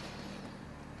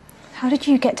 How did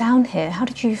you get down here? How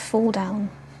did you fall down?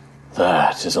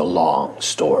 That is a long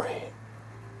story.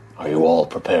 Are you all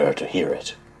prepared to hear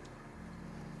it?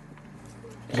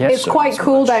 Yes. It's quite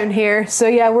cool down here, so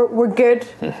yeah, we're good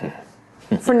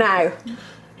for now.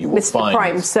 You will Mr.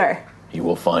 Prime, sir. You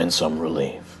will find some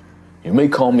relief. You may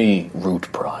call me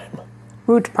Root Prime.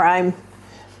 Root Prime.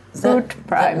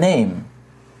 That name,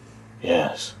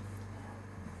 Yes.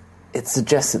 it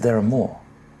suggests that there are more.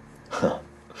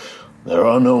 There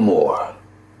are no more.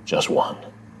 Just one.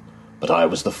 But I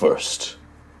was the first.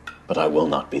 But I will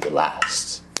not be the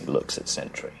last. He looks at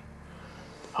Sentry.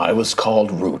 I was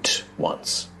called Root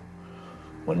once.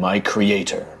 When my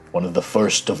creator, one of the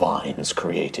first divines,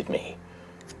 created me,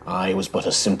 I was but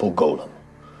a simple golem.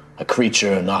 A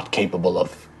creature not capable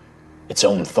of its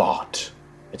own thought,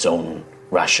 its own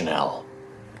rationale.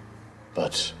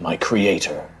 But my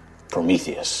creator,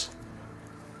 Prometheus,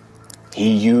 he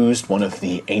used one of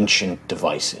the ancient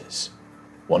devices,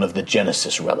 one of the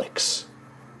Genesis relics,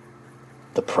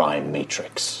 the Prime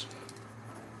Matrix,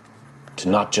 to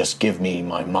not just give me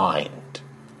my mind,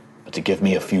 but to give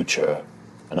me a future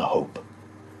and a hope.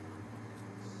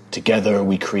 Together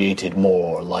we created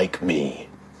more like me.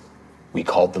 We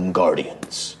called them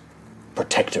Guardians,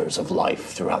 protectors of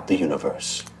life throughout the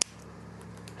universe.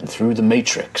 And through the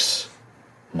Matrix,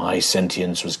 my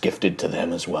sentience was gifted to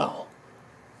them as well.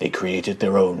 They created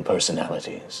their own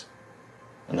personalities.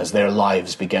 And as their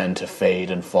lives began to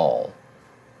fade and fall,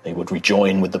 they would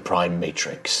rejoin with the Prime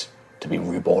Matrix to be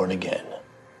reborn again.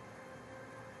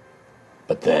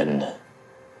 But then,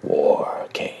 war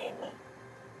came.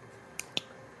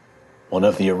 One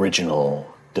of the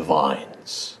original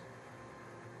divines,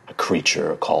 a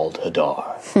creature called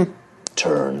Hadar,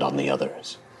 turned on the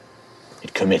others.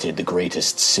 It committed the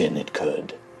greatest sin it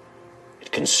could.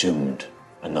 It consumed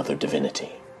another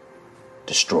divinity,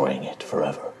 destroying it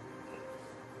forever.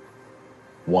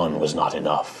 One was not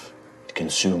enough. It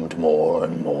consumed more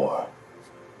and more,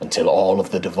 until all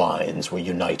of the divines were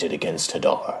united against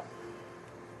Hadar,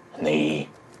 and they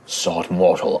sought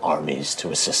mortal armies to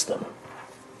assist them.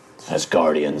 As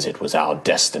Guardians, it was our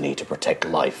destiny to protect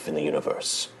life in the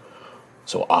universe.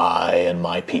 So I and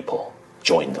my people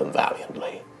joined them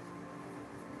valiantly.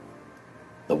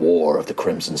 The War of the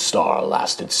Crimson Star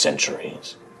lasted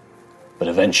centuries, but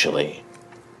eventually,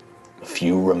 a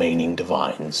few remaining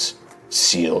divines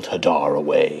sealed Hadar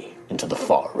away into the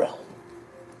far realm,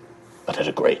 but at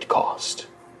a great cost.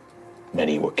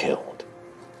 Many were killed.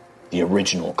 The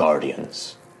original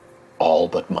Guardians, all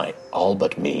but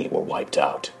me, were wiped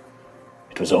out.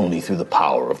 It was only through the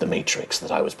power of the Matrix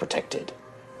that I was protected.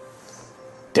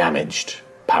 Damaged,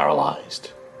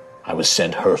 paralyzed, I was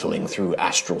sent hurtling through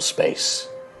astral space,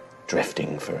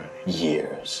 drifting for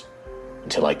years,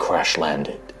 until I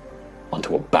crash-landed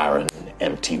onto a barren,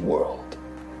 empty world,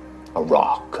 a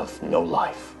rock of no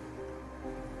life.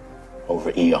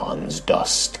 Over eons,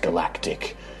 dust,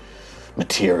 galactic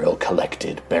material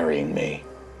collected, burying me.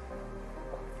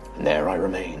 And there I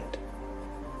remained,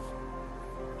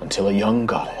 until a young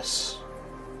goddess,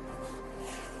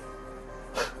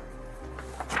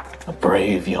 a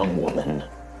brave young woman,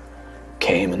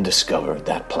 came and discovered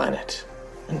that planet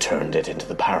and turned it into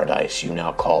the paradise you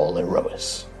now call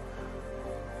Erois.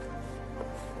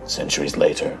 Centuries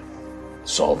later,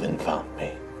 Solvin found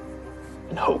me,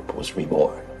 and hope was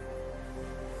reborn.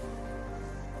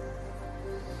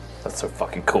 That's so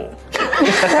fucking cool.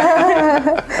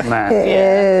 Man.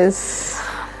 Yes.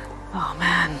 Oh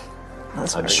man.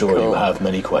 I'm sure you have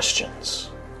many questions.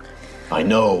 I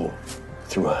know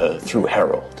through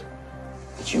Harold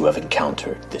that you have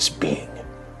encountered this being,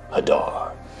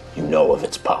 Hadar. You know of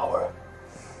its power.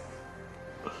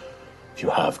 If you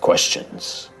have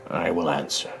questions, I will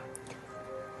answer.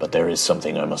 But there is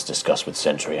something I must discuss with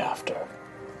Sentry after.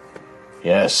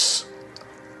 Yes.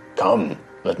 Come,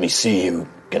 let me see you,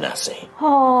 Ganassi.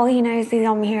 Oh, he knows that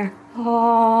I'm here.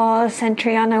 Oh,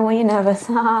 Sentry, I know why you're nervous.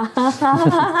 Yeah.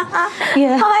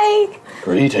 Hi.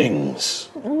 Greetings.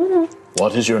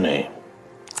 What is your name?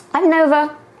 I'm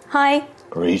Nova. Hi.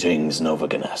 Greetings, Nova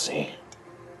Ganassi.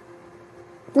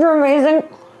 You're amazing.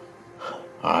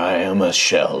 I am a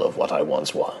shell of what I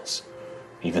once was.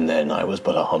 Even then, I was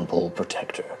but a humble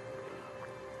protector.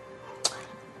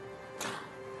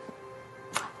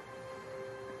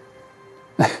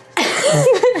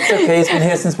 It's okay, he's been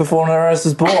here since before Neros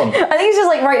was born. I think it's just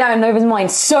like right now in Nova's mind,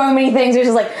 so many things are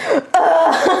just like,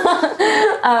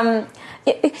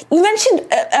 You mentioned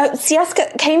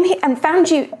Siaska came here and found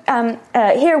you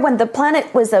here when the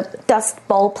planet was a dust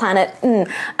bowl planet,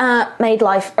 made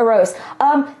life arose.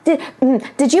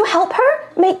 Did you help her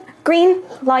make green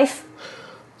life?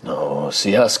 No,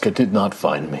 Siaska did not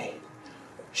find me.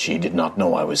 She did not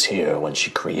know I was here when she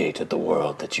created the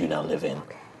world that you now live in.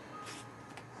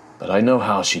 But I know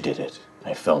how she did it.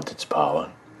 I felt its power.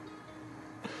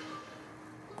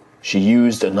 She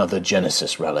used another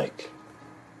Genesis relic,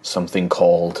 something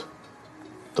called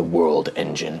the World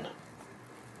Engine.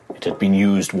 It had been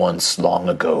used once long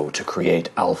ago to create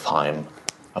Alfheim,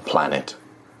 a planet,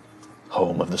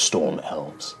 home of the Storm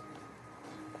Elves.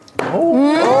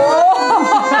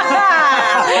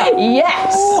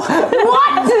 yes!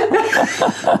 What?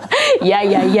 Yeah.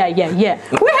 We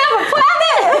have a planet!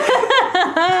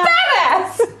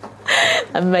 Badass!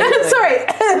 Amazing. Sorry,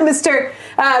 Mr.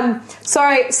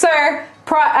 Sir.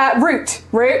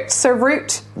 Sir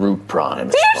Root. Root Prime.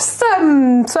 There's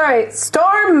some,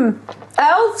 storm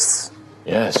elves?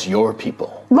 Yes, your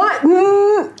people. What?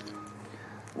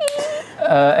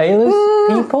 Ayla's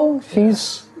people?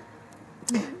 She's...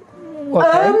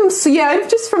 Okay. So yeah, I'm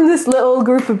just from this little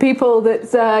group of people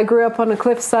that grew up on a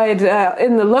cliffside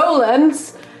in the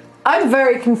lowlands. I'm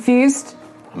very confused.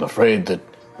 I'm afraid that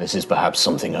this is perhaps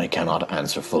something I cannot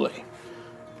answer fully.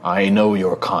 I know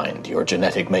your kind, your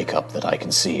genetic makeup that I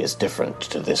can see is different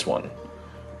to this one.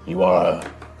 You are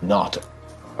not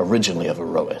originally of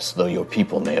Erois, though your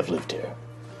people may have lived here.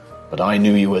 But I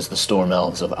knew you as the Storm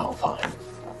Elves of Alfheim,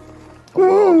 a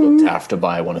world looked after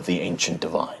by one of the ancient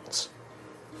divines.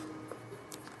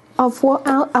 Of what,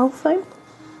 Alfheim?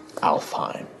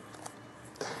 Alfheim.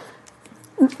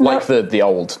 Like the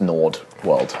old Nord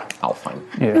world, Alfheim.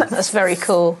 Yeah. That's very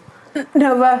cool.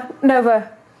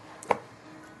 Nova.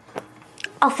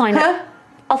 I'll find Huh? it.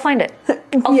 I'll find it.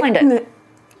 I'll find it. The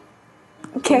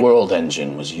Okay. World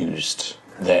Engine was used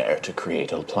there to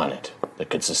create a planet that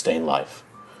could sustain life.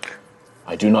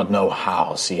 I do not know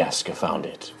how Siaska found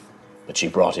it, but she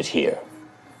brought it here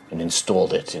and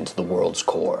installed it into the world's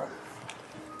core.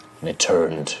 And it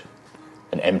turned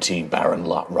an empty, barren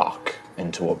rock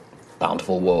into a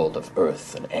bountiful world of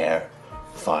earth and air,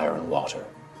 fire and water.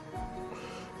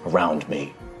 Around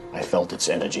me, I felt its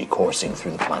energy coursing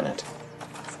through the planet,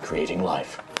 creating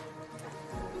life.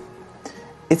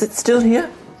 Is it still here?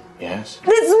 Yes?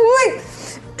 This is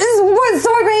what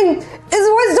Starbane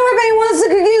wants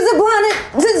to use the planet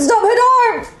to stop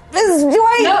Hadar. This is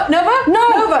why. Nova? No.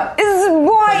 Nova. This is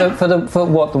why. For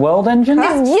what, the World Engine?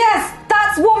 Yes,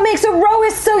 that's what makes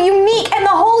Erois so unique in the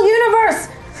whole universe.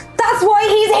 That's why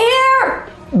he's here.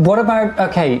 What about,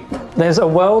 okay, there's a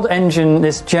World Engine,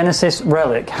 this Genesis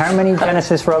relic. How many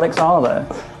Genesis relics are there?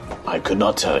 I could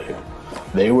not tell you.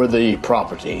 They were the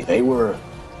property. They were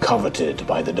coveted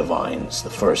by the divines, the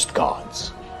first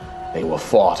gods. They were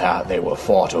fought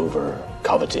over,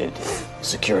 coveted,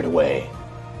 secured away.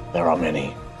 There are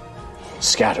many,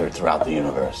 scattered throughout the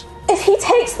universe. If he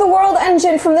takes the World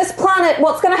Engine from this planet,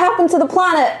 what's going to happen to the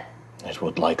planet? It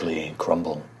would likely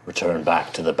crumble, return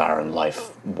back to the barren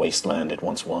life wasteland it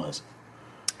once was.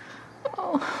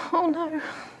 Oh no.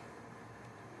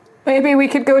 Maybe we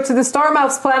could go to the Storm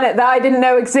Elves planet that I didn't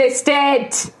know existed.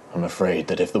 I'm afraid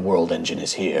that if the World Engine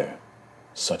is here,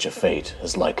 such a fate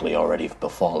has likely already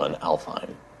befallen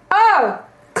Alfheim. Oh,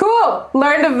 cool.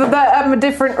 Learned that I'm a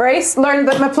different race. Learned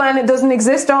that my planet doesn't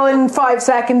exist all in 5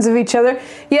 seconds of each other.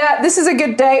 Yeah, this is a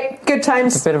good day. Good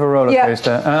times. It's a bit of a roller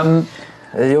coaster.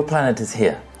 Your planet is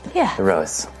here. Yeah.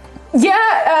 Erois.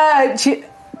 Yeah,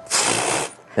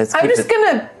 Let's I'm keep just it-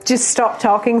 gonna stop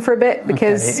talking for a bit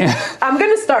because I'm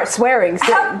gonna start swearing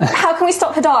soon. How can we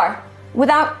stop Hadar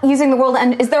without using the World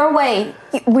Engine? Is there a way?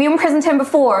 We imprisoned him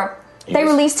before. They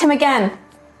released him again.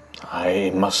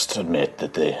 I must admit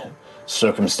that the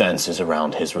circumstances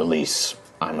around his release,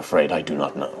 I'm afraid I do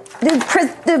not know.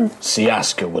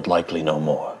 Siaska would likely know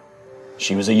more.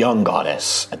 She was a young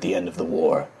goddess at the end of the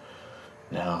war.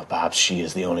 Now, perhaps she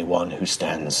is the only one who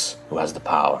has the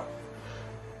power.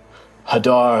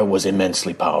 Hadar was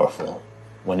immensely powerful.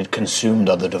 When it consumed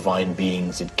other divine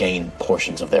beings, it gained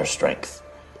portions of their strength.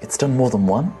 It's done more than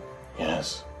one?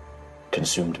 Yes,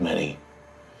 consumed many.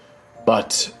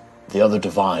 But the other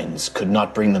divines could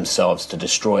not bring themselves to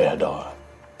destroy Hadar,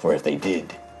 for if they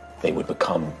did, they would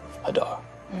become Hadar.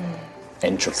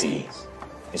 Entropy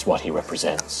is what he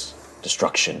represents.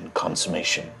 Destruction,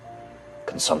 consummation,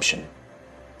 consumption.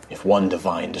 If one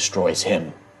divine destroys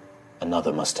him,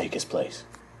 another must take his place.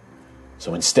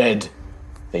 So instead,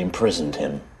 they imprisoned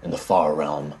him in the far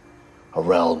realm, a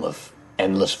realm of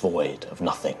endless void, of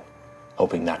nothing,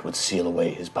 hoping that would seal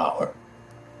away his power.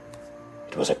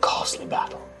 It was a costly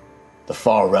battle. The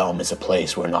far realm is a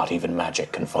place where not even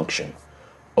magic can function.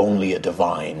 Only a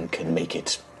divine can make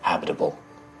it habitable.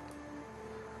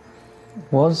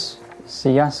 Was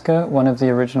Siaska one of the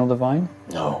original divine?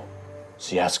 No.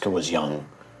 Siaska was young,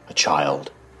 a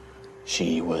child.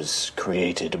 She was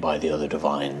created by the other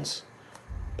divines.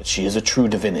 But she is a true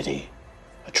divinity,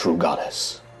 a true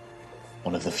goddess,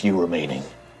 one of the few remaining.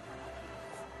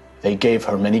 They gave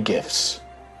her many gifts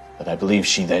that I believe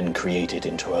she then created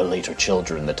into her later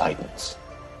children, the Titans.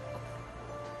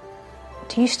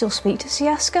 Do you still speak to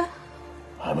Siaska?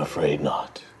 I'm afraid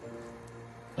not.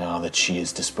 Now that she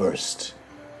is dispersed,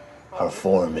 her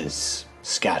form is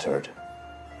scattered.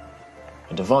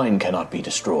 A divine cannot be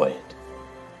destroyed,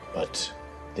 but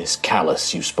this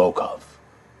callous you spoke of,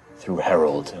 through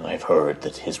Herald, and I've heard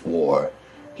that his war,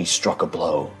 he struck a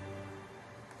blow.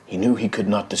 He knew he could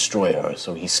not destroy her,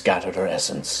 so he scattered her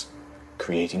essence,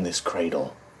 creating this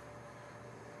cradle.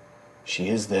 She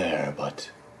is there,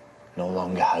 but no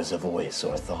longer has a voice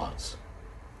or thoughts.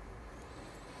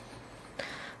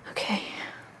 Okay.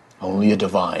 Only a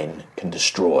divine can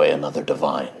destroy another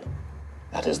divine.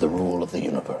 That is the rule of the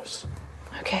universe.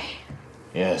 Okay.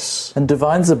 Yes. And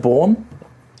divines are born?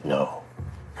 No.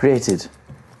 Created?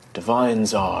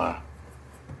 Divines are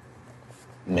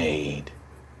made.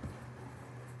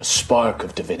 A spark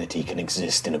of divinity can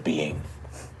exist in a being.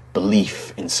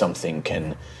 Belief in something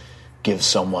can give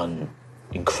someone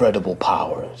incredible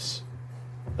powers.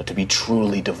 But to be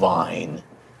truly divine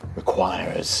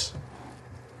requires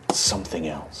something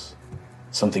else.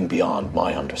 Something beyond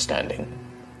my understanding.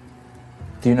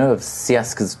 Do you know of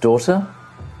Siaska's daughter?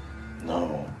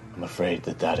 No, I'm afraid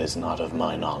that is not of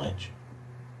my knowledge.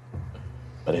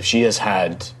 But if she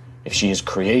has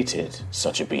created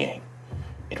such a being,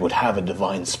 it would have a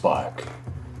divine spark,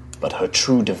 but her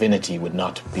true divinity would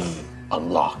not be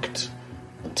unlocked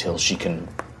until she can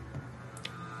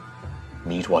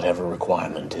meet whatever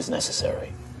requirement is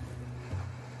necessary.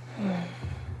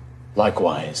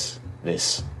 Likewise,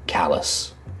 this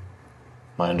Callus,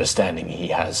 my understanding, he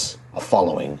has a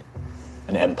following,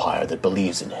 an empire that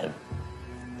believes in him.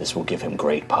 This will give him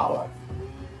great power,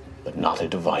 but not a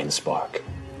divine spark.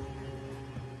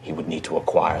 He would need to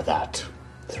acquire that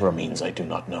through a means I do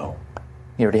not know.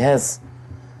 He already has.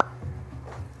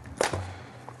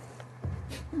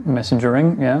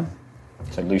 Messengering, yeah.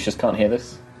 So Lucius can't hear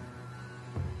this?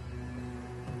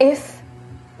 If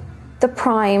the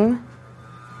Prime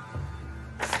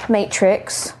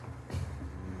Matrix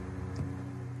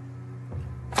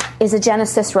is a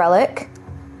Genesis relic,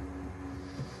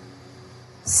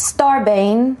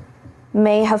 Starbane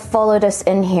may have followed us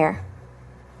in here.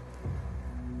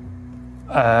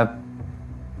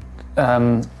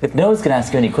 If no one's going to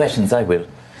ask you any questions, I will.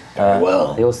 Very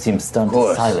well. They all seem stunned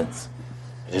to silence.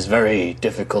 It is very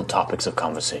difficult topics of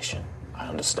conversation. I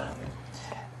understand.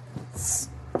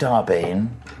 Starbane.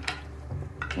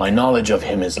 My knowledge of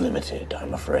him is limited,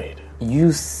 I'm afraid.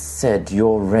 You said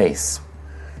your race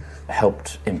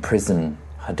helped imprison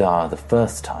Hadar the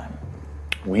first time.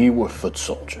 We were foot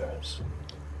soldiers.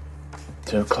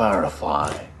 To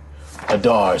clarify,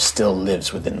 Hadar still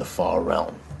lives within the far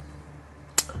realm.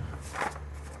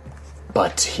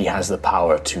 But he has the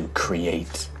power to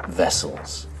create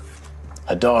vessels.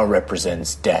 Hadar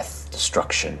represents death,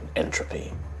 destruction,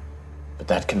 entropy. But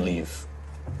that can leave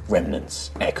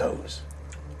remnants, echoes,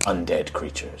 undead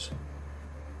creatures.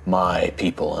 My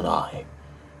people and I,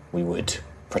 we would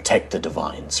protect the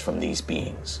divines from these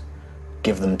beings.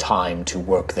 Give them time to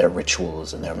work their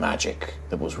rituals and their magic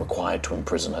that was required to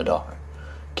imprison Hadar.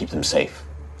 Keep them safe.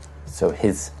 So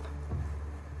his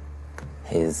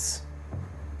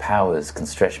powers can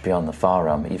stretch beyond the far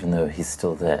realm, even though he's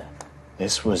still there.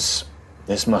 This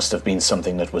This must have been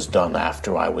something that was done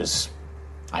after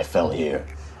I fell here.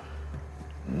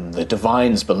 The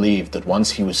divines believed that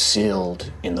once he was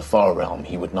sealed in the far realm,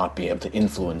 he would not be able to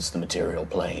influence the material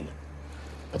plane.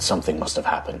 But something must have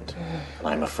happened, and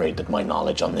I'm afraid that my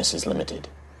knowledge on this is limited.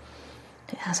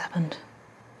 It has happened.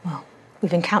 Well,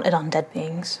 we've encountered undead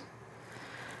beings.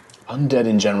 Undead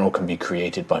in general can be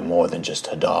created by more than just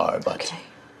Hadar, but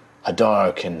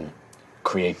Hadar can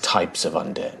create types of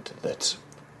undead that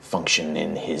function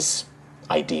in his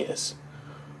ideas.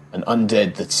 An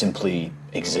undead that simply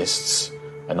exists,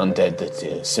 an undead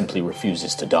that simply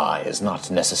refuses to die, is not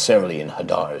necessarily in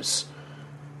Hadar's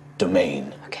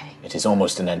domain. It is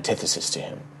almost an antithesis to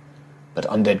him. But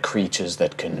undead creatures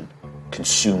that can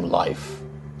consume life,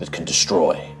 that can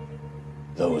destroy,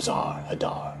 those are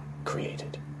Hadar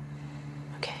created.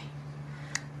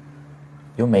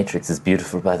 Your matrix is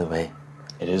beautiful, by the way.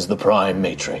 It is the Prime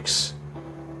Matrix.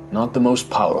 Not the most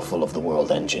powerful of the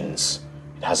world engines.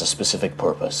 It has a specific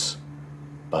purpose,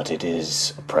 but it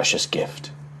is a precious gift.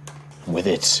 With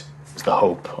it is the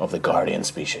hope of the Guardian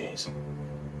species.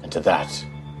 And to that,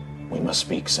 we must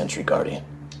speak, Sentry Guardian.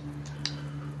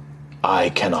 I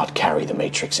cannot carry the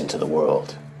Matrix into the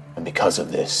world, and because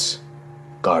of this,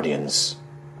 Guardians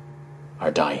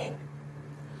are dying.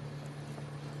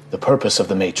 The purpose of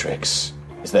the Matrix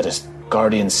is that a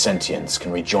Guardian's sentience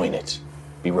can rejoin it,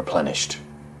 be replenished.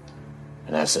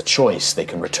 And as a choice, they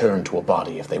can return to a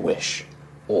body if they wish,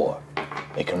 or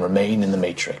they can remain in the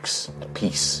Matrix at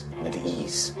peace and at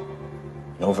ease.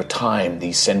 And over time,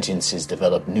 these sentiences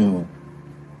develop new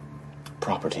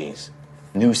properties,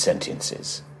 new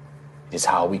sentiences. It is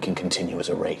how we can continue as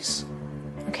a race.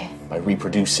 By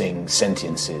reproducing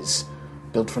sentiences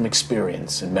built from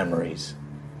experience and memories,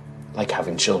 like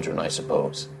having children, I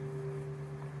suppose.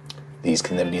 These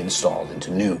can then be installed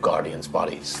into new Guardians'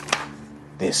 bodies.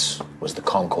 This was the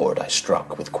concord I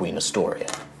struck with Queen Astoria.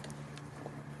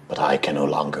 But I can no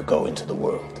longer go into the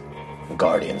world. The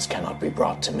Guardians cannot be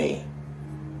brought to me.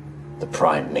 The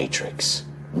Prime Matrix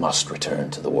must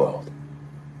return to the world.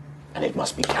 And it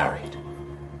must be carried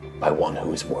by one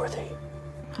who is worthy.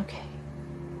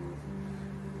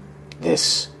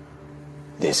 This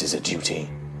is a duty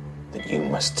that you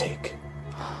must take.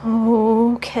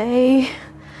 Okay.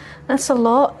 That's a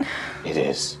lot. It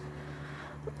is.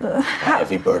 A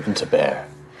heavy burden to bear.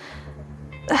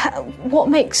 What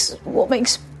makes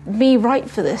me right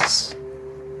for this?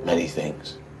 Many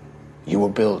things. You were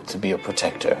built to be a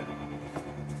protector.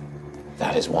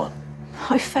 That is one.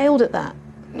 I failed at that.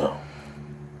 No.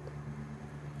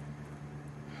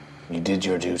 You did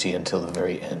your duty until the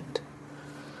very end.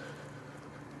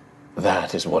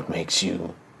 That is what makes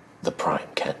you the prime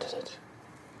candidate.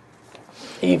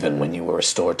 Even when you were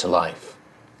restored to life,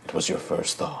 it was your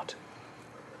first thought.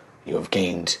 You have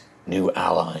gained new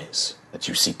allies that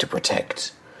you seek to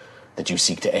protect, that you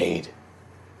seek to aid.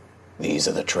 These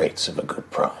are the traits of a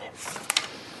good prime.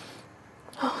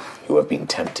 You have been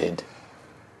tempted.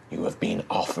 You have been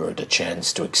offered a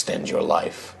chance to extend your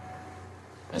life,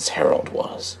 as Harold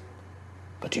was,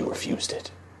 but you refused it.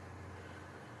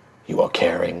 You are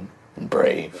caring and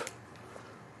brave,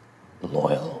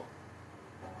 loyal.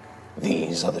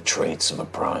 These are the traits of a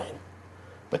prime,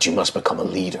 but you must become a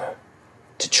leader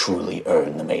to truly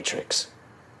earn the Matrix.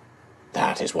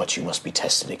 That is what you must be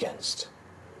tested against.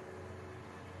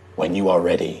 When you are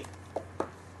ready,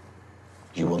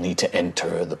 you will need to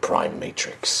enter the Prime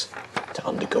Matrix to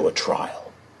undergo a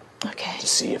trial. To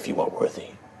see if you are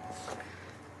worthy.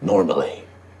 Normally,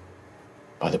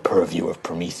 by the purview of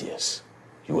Prometheus,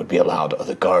 you would be allowed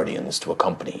other Guardians to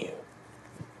accompany you.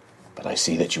 But I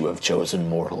see that you have chosen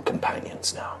mortal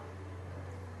companions now.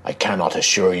 I cannot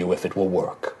assure you if it will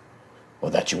work,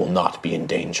 or that you will not be in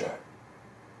danger.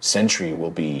 Sentry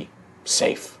will be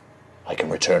safe. I can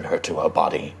return her to her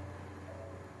body.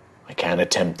 I can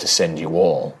attempt to send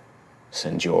your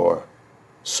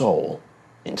soul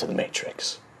into the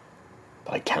Matrix.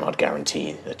 But I cannot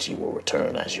guarantee that you will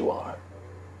return as you are.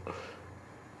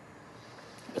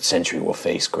 But Sentry will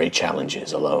face great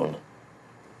challenges alone.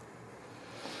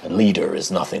 A leader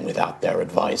is nothing without their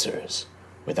advisors,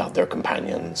 without their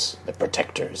companions, their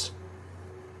protectors.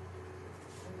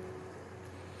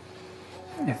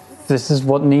 If this is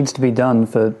what needs to be done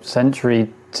for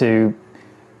Sentry to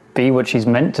be what she's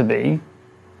meant to be,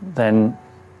 then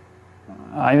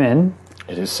I'm in.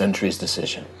 It is Sentry's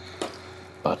decision,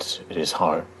 but it is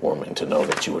heartwarming to know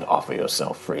that you would offer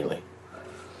yourself freely.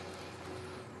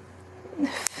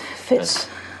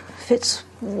 If it's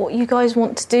what you guys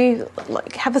want to do,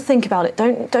 like, have a think about it.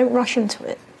 Don't rush into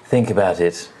it. Think about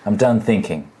it. I'm done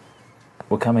thinking.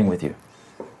 We're coming with you.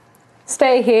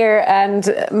 stay here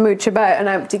and mooch about an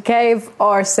empty cave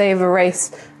or save a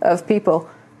race of people.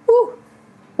 Ooh,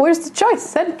 where's the choice?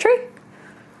 Sentry?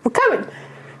 We're coming.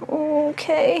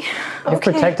 Okay. You've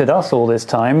protected us all this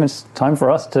time. It's time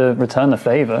for us to return the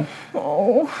favour.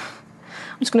 Oh.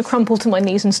 I'm just going to crumple to my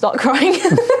knees and start crying.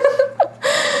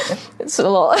 It's a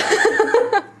lot.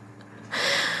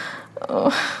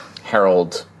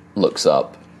 Harold looks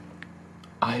up.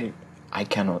 I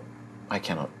cannot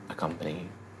accompany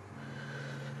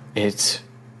you.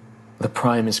 The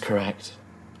Prime is correct.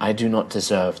 I do not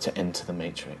deserve to enter the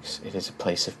Matrix. It is a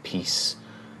place of peace.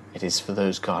 It is for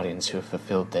those Guardians who have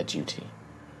fulfilled their duty.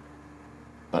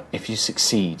 But if you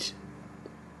succeed,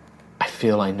 I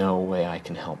feel I know a way I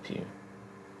can help you.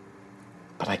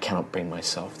 But I cannot bring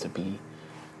myself to be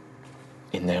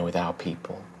in there with our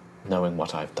people, knowing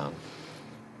what I've done.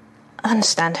 I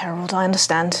understand, Harold, I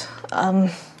understand.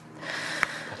 But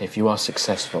if you are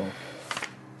successful,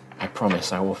 I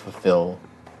promise I will fulfill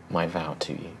my vow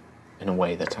to you in a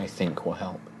way that I think will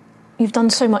help. You've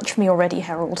done so much for me already,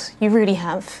 Harold. You really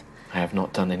have. I have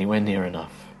not done anywhere near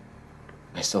enough.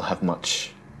 I still have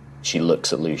much. She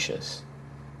looks at Lucius.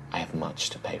 I have much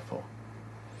to pay for.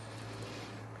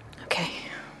 Okay.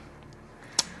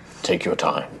 Take your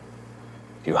time.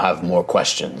 If you have more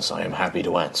questions, I am happy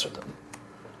to answer them.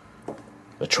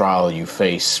 The trial you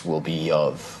face will be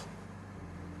for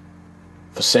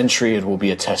Sentry, it will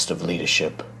be a test of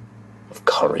leadership, of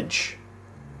courage,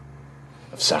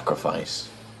 of sacrifice.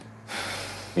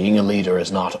 Being a leader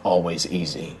is not always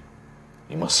easy.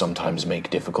 You must sometimes make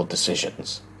difficult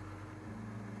decisions.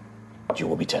 You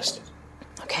will be tested.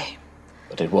 Okay.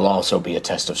 But it will also be a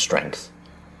test of strength,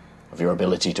 of your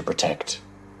ability to protect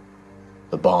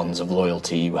the bonds of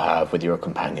loyalty you have with your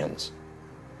companions.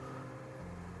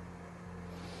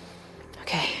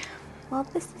 Okay. While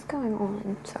this is going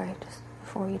on, sorry, just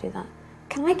before you do that,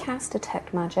 can I cast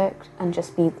Detect Magic and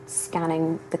just be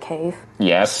scanning the cave?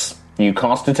 Yes, you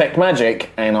cast Detect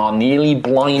Magic and are nearly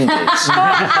blinded.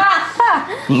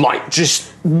 Like,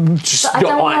 just But I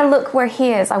don't want to look where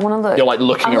he is. I want to look. You're, like,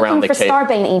 looking around the for cave.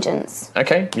 Starbane agents.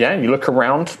 Okay, yeah, you look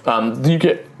around. You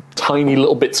get tiny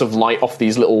little bits of light off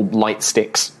these little light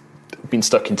sticks that have been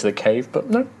stuck into the cave, but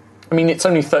no. I mean, it's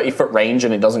only 30-foot range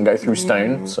and it doesn't go through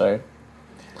stone, so...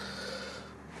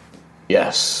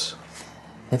 Yes.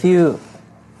 Have you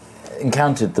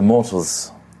encountered the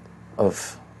mortals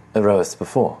of Erois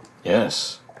before?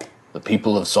 Yes. The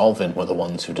people of Solvin were the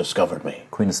ones who discovered me.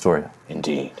 Queen Astoria.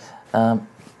 Indeed.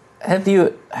 Have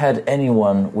you had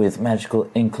anyone with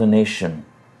magical inclination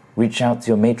reach out to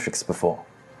your matrix before?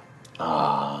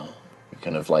 He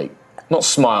kind of like, not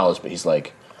smiles, but he's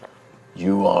like,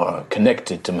 you are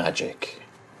connected to magic.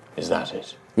 Is that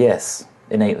it? Yes,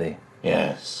 innately.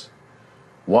 Yes.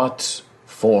 What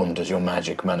form does your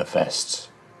magic manifest?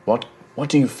 What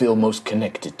do you feel most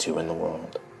connected to in the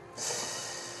world?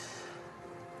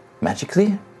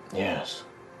 Magically? Yes.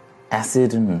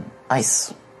 Acid and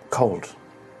ice. Cold.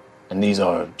 And these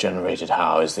are generated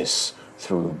how? Is this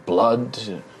through blood?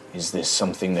 Is this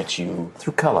something that you...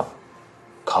 Through color.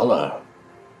 Color?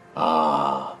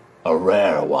 Ah, a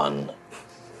rare one.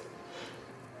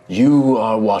 You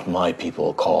are what my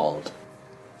people called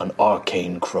an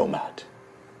arcane chromat.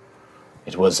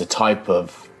 It was a type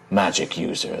of magic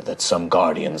user that some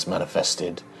guardians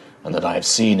manifested and that I have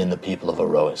seen in the people of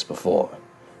Erois before.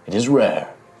 It is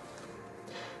rare.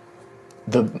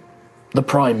 The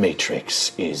Prime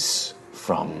Matrix is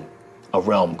from a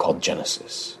realm called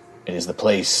Genesis. It is the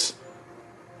place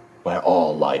where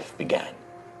all life began,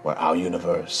 where our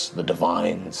universe, the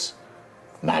divines,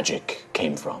 magic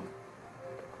came from.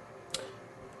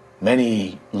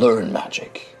 Many learn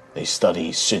magic. They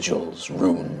study sigils,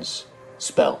 runes,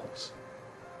 spells.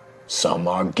 Some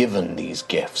are given these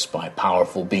gifts by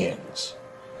powerful beings,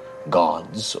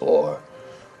 gods or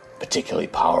particularly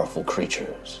powerful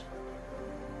creatures.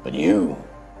 But you,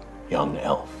 young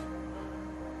elf,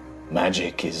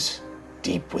 magic is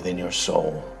deep within your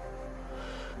soul.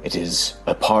 It is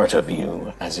a part of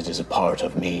you as it is a part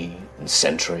of me and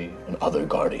Sentry and other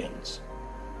guardians.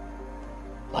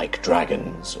 Like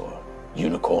dragons or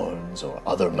unicorns or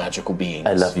other magical beings.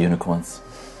 I love unicorns.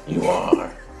 You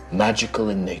are magical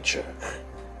in nature.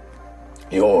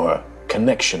 Your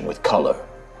connection with color.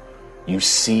 You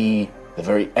see the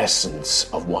very essence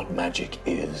of what magic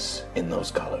is in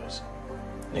those colors.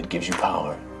 And it gives you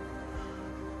power.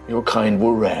 Your kind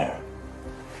were rare,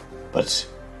 but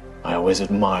I always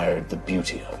admired the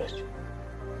beauty of it.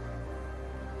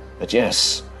 But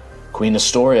yes, Queen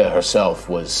Astoria herself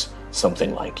was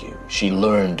something like you. She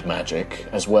learned magic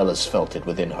as well as felt it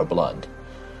within her blood,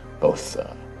 both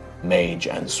mage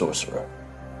and sorcerer.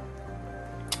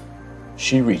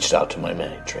 She reached out to my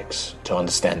matrix to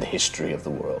understand the history of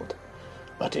the world,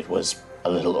 but it was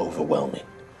a little overwhelming.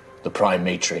 The Prime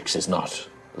Matrix is not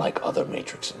like other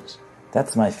matrices.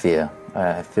 That's my fear.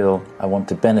 I feel I want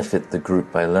to benefit the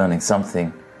group by learning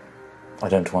something. I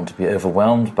don't want to be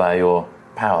overwhelmed by your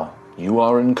power. You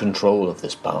are in control of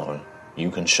this power. You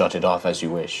can shut it off as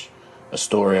you wish.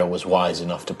 Astoria was wise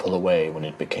enough to pull away when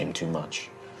it became too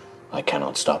much. I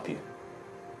cannot stop you,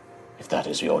 if that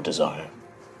is your desire.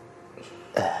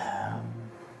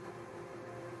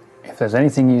 If there's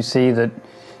anything you see that...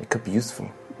 It could be useful.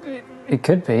 It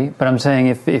could be, but I'm saying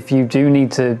if you do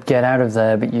need to get out of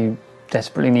there, but you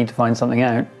desperately need to find something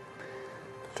out...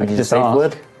 Do we need a safe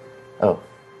word? Oh.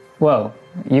 Well,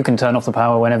 you can turn off the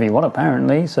power whenever you want,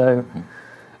 apparently, so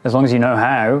as long as you know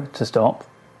how to stop.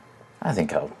 I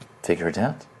think I'll figure it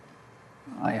out.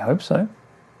 I hope so.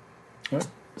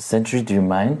 Sentry, do you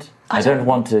mind? I don't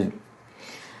want to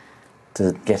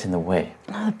get in the way.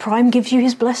 The Prime gives you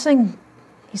his blessing.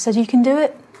 He said you can do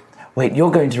it. Wait,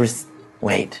 you're going to...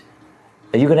 Wait.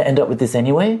 Are you going to end up with this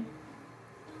anyway?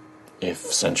 If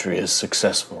Sentry is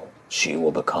successful, she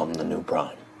will become the new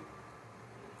Prime.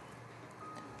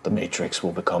 The Matrix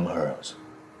will become hers.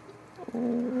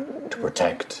 To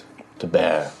protect, to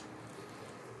bear.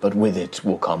 But with it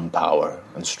will come power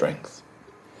and strength.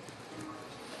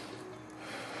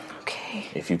 Okay.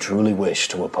 If you truly wish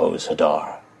to oppose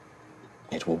Hadar,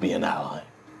 it will be an ally.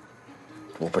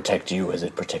 It will protect you as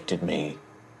it protected me.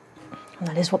 And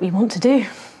that is what we want to do.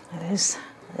 That is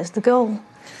the goal.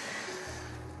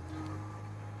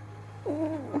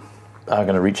 I'm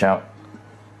going to reach out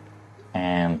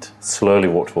and slowly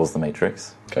walk towards the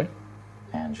Matrix. Okay.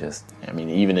 And just... I mean,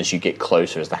 even as you get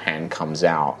closer, as the hand comes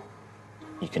out,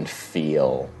 you can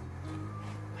feel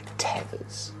like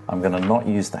tethers. I'm going to not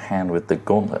use the hand with the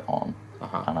gauntlet on,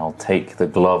 and I'll take the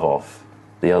glove off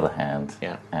the other hand.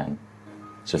 Yeah. And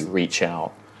just reach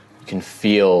out. You can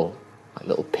feel like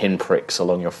little pinpricks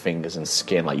along your fingers and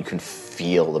skin, like you can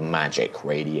feel the magic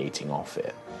radiating off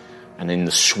it. And in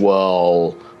the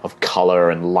swirl of colour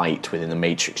and light within the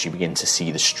Matrix, you begin to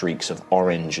see the streaks of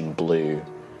orange and blue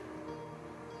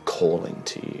calling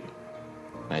to you.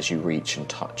 As you reach and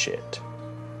touch it,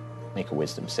 make a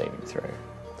wisdom saving throw.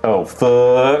 Oh,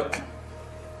 fuck.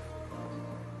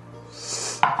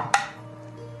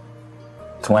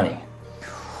 20.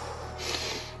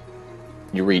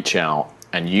 You reach out,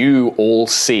 and you all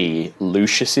see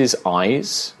Lucius's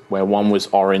eyes, where one was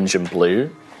orange and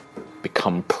blue,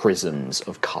 become prisms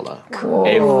of colour. Cool.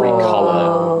 Every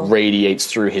colour radiates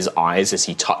through his eyes as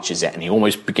he touches it, and he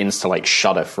almost begins to like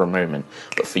shudder for a moment.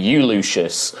 But for you,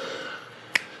 Lucius,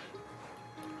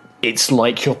 it's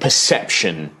like your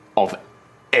perception of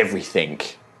everything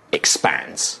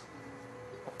expands.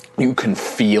 You can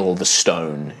feel the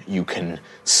stone, you can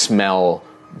smell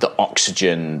the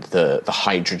oxygen, the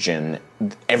hydrogen,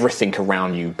 everything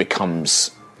around you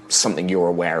becomes something you're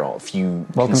aware of.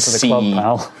 Welcome to the club,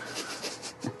 pal.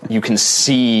 You can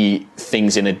see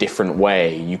things in a different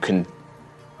way. You can,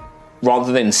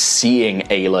 rather than seeing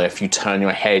Ayla, if you turn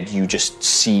your head, you just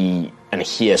see and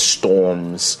hear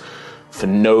storms. For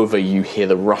Nova, you hear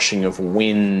the rushing of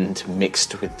wind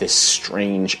mixed with this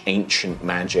strange ancient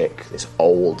magic, this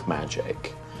old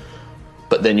magic.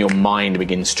 But then your mind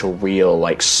begins to reel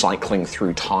like cycling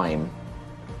through time.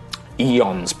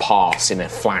 Eons pass in a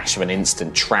flash of an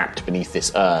instant, trapped beneath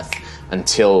this earth,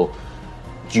 until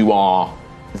you are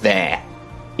there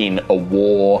in a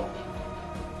war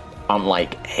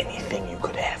unlike anything you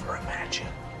could ever imagine.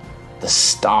 The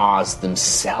stars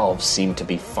themselves seem to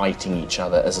be fighting each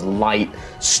other as light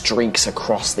streaks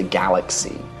across the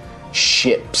galaxy.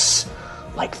 Ships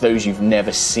like those you've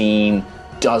never seen,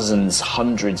 dozens,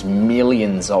 hundreds,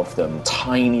 millions of them,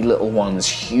 tiny little ones,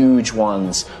 huge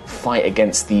ones, fight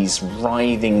against these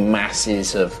writhing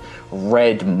masses of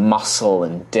red muscle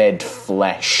and dead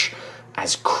flesh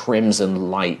as crimson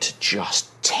light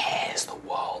just tears the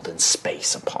world and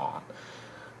space apart.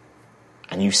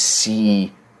 And you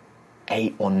see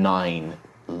 8 or 9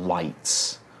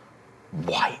 lights,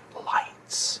 white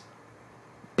lights,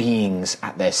 beings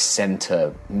at their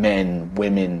center, men,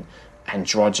 women,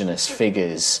 androgynous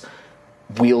figures,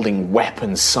 wielding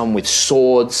weapons, some with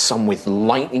swords, some with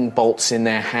lightning bolts in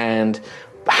their hand,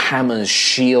 hammers,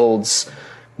 shields,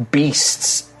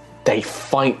 beasts. They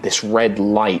fight this red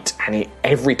light, and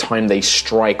every time they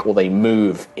strike or they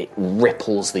move, it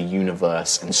ripples the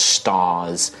universe, and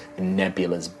stars and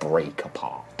nebulas break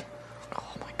apart.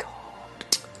 Oh my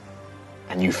god.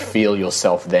 And you feel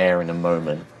yourself there in a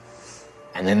moment.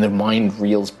 And then the mind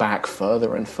reels back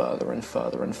further and further and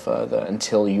further and further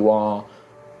until you are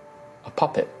a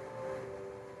puppet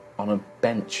on a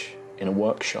bench in a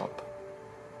workshop.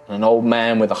 An old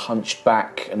man with a hunched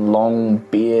back and long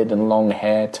beard and long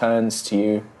hair turns to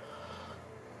you.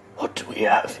 What do we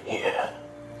have here?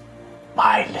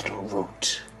 My little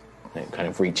root. And it kind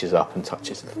of reaches up and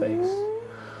touches the face.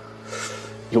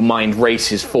 Your mind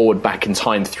races forward back in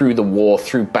time through the war,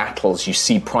 through battles. You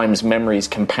see Prime's memories,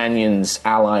 companions,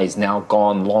 allies now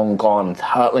gone, long gone,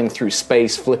 hurtling through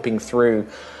space, flipping through.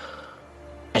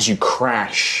 As you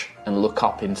crash and look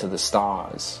up into the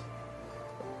stars.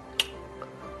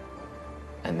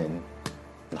 And then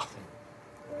nothing.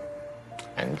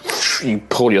 And you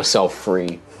pull yourself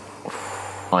free.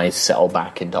 Eyes settle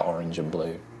back into orange and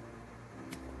blue.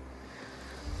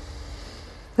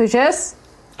 Lucius?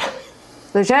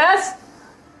 Lucius?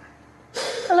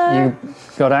 Hello. You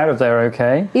got out of there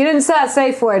okay? You didn't say a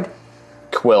safe word.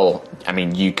 Quill, I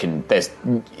mean, you can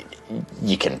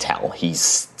tell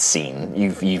he's seen.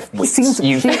 You've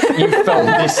felt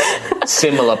this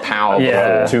similar power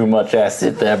before. Too much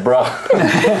acid there, bro.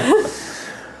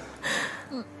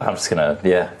 I'm just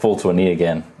gonna, fall to a knee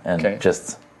again and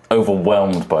just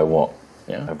overwhelmed by what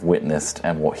I've witnessed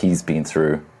and what he's been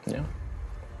through. Yeah.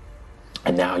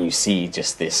 And now you see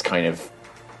just this kind of,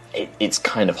 it's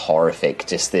kind of horrific,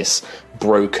 just this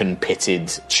broken,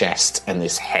 pitted chest and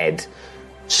this head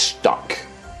stuck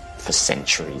for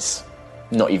centuries.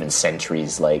 Not even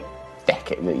centuries, like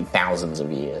decades, thousands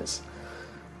of years.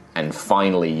 And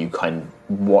finally you kind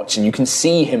of watch, and you can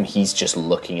see him, he's just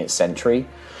looking at Sentry.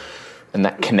 And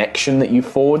that connection that you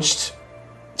forged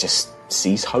just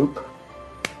sees hope.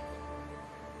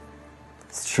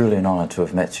 It's truly an honor to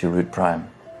have met you, Root Prime.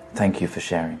 Thank you for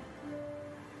sharing.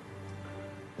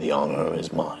 The honor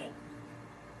is mine.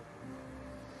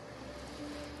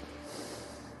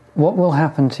 What will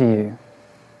happen to you?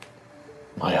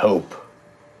 My hope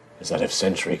is that if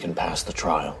Sentry can pass the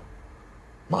trial,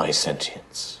 my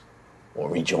sentience will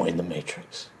rejoin the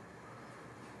Matrix.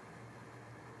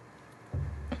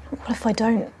 What if I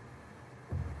don't?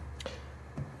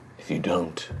 If you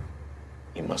don't,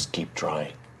 you must keep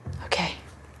trying. Okay.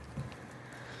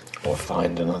 Or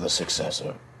find another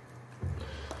successor.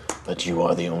 But you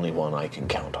are the only one I can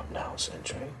count on now,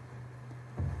 Sentry.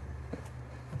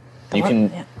 You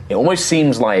can. Yeah. It almost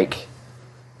seems like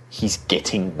he's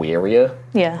getting wearier.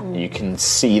 Yeah. You can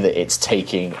see that it's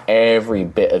taking every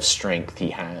bit of strength he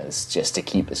has just to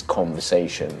keep this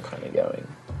conversation kind of going.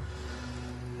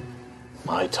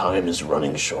 My time is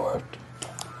running short,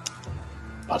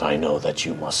 but I know that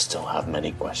you must still have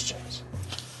many questions.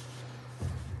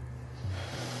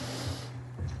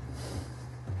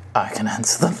 I can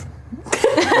answer them.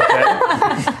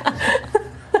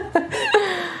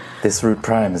 This Root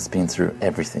Prime has been through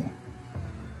everything.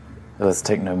 Let's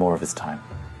take no more of his time.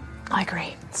 I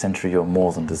agree. Sentry, you're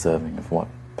more than deserving of what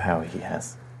power he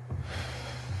has.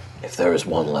 If there is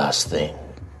one last thing,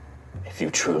 if you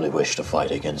truly wish to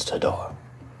fight against Hadar,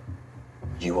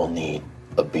 you will need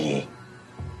a being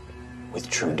with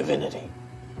true divinity.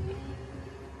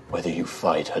 Whether you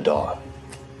fight Hadar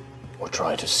or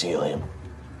try to seal him,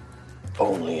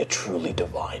 only a truly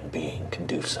divine being can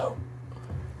do so.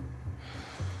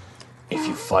 If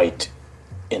you fight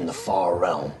in the far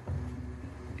realm,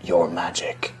 your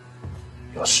magic,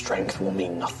 your strength will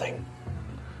mean nothing.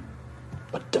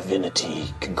 But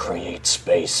divinity can create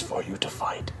space for you to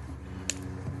fight.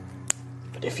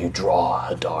 But if you draw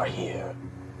Hadar here,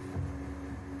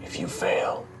 if you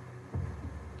fail,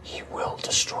 he will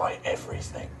destroy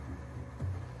everything.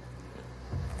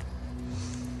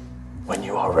 When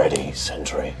you are ready,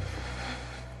 Sentry,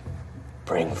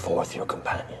 bring forth your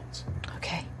companions.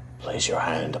 Okay. Place your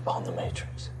hand upon the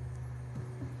Matrix.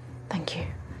 Thank you.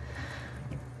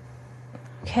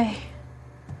 Okay.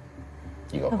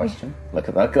 You got a question? Look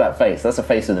at that face. That's a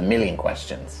face with a million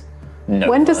questions. No.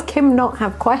 When does Kim not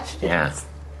have questions? Yeah.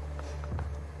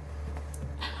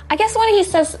 I guess when he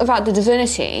says about the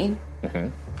divinity,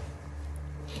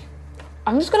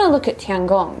 I'm just going to look at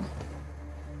Tiangong.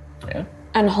 Yeah.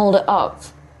 And hold it up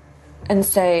and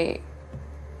say,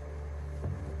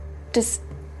 is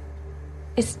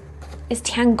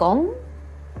Tiangong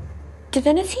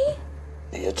divinity?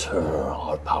 The Eternal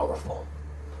are powerful,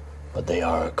 but they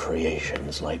are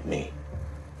creations like me.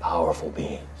 Powerful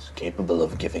beings, capable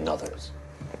of giving others,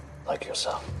 like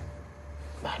yourself,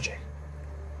 magic.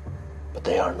 But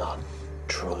they are not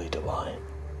truly divine.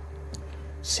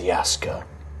 Siaska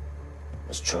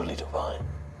was truly divine.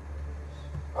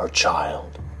 Her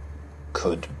child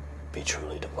could be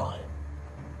truly divine.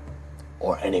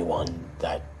 Or anyone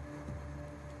that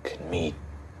can meet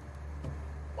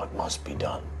what must be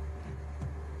done.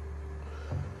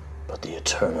 But the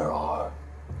Eternal are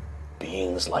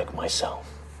beings like myself,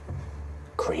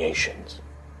 creations,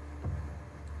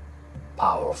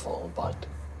 powerful, but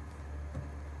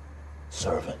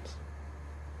servants.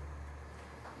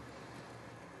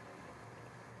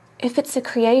 If it's a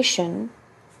creation,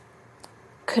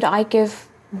 could I give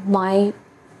my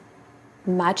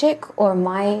magic or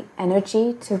my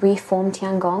energy to reform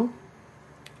Tiangong?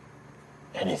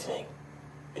 Anything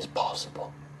is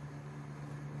possible.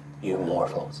 You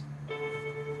mortals,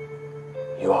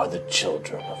 you are the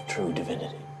children of true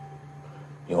divinity.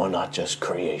 You are not just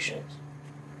creations.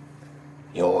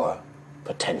 Your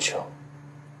potential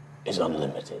is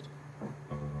unlimited.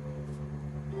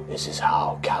 This is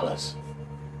how Callus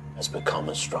has become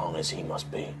as strong as he must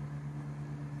be.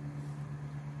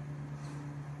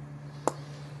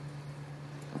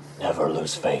 Never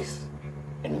lose faith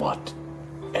in what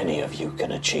any of you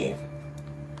can achieve.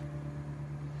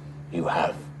 You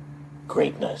have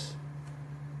greatness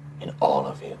in all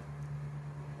of you.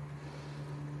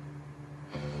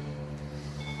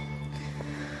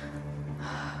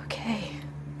 Okay.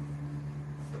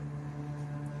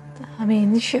 I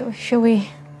mean, shall we...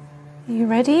 Are you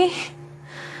ready?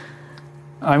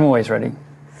 I'm always ready.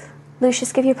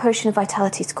 Lucius, give your potion of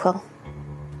vitality to Quill.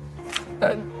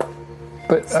 But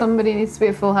Somebody needs to be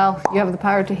at full health. You have the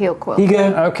power to heal Quill. you go.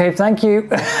 Okay, thank you.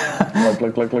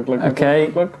 Look. Okay.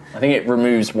 Look. I think it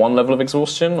removes 1 level of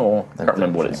exhaustion, or I can't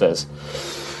remember what it says.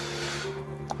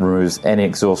 Removes any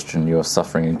exhaustion you are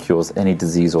suffering and cures any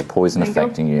disease or poison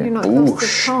affecting you. You're not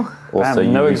exhausted at all. Also,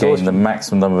 Bam, no you gain exhaustion. the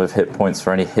maximum number of hit points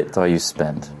for any hit die you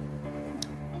spend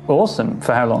Awesome.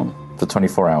 For how long? for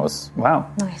 24 hours. Wow.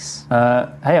 Nice.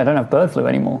 Hey, I don't have bird flu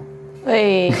anymore.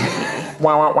 Hey.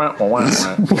 Wow.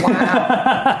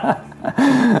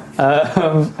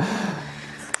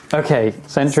 Okay,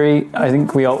 Sentry, I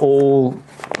think we are all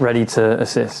ready to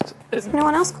assist. Has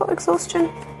anyone else got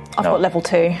exhaustion? I've got level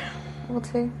 2. Level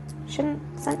 2. Shouldn't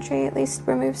Sentry at least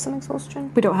remove some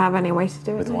exhaustion? We don't have any way to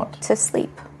do it. With do we? what? To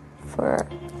sleep for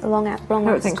a long I don't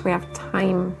rest. think we have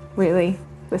time, really.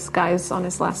 This guy's on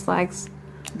his last legs.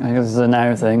 I guess it's a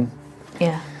now thing.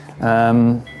 Yeah.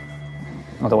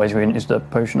 Otherwise, we can use the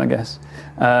potion, I guess.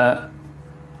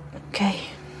 Okay.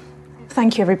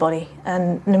 Thank you, everybody.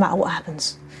 And no matter what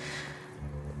happens,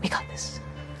 we got this,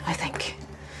 I think.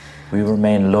 We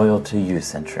remain loyal to you,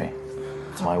 Sentry.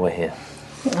 That's why we're here.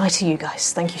 Hi to you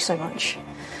guys. Thank you so much.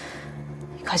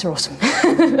 You guys are awesome.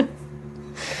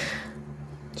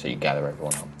 So you gather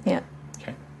everyone up. Yeah.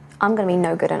 Okay. I'm going to be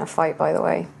no good in a fight, by the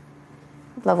way.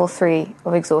 Level 3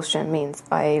 of exhaustion means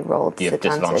I rolled You have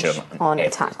disadvantage disadvantage on on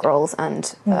attack rolls and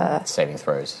Saving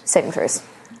throws saving throws.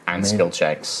 and skill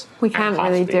checks. We and can't half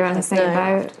really speed. do anything No.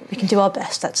 about it. We can do our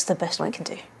best. That's the best we can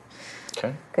do.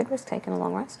 Okay. Good risk taking a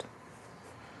long rest.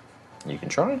 You can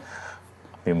try. I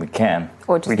mean, we can.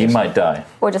 Or just He might die.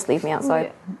 Or just leave me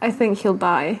outside. I think he'll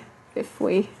die if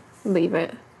we leave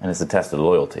it. And it's a test of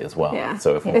loyalty as well. Yeah.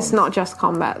 So if It's not just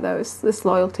combat, though. It's this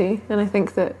loyalty. And I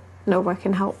think that Nova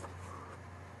can help.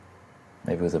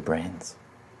 Maybe with the brains.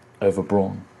 Over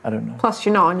brawn. I don't know. Plus,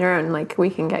 you're not on your own. Like, we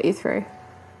can get you through.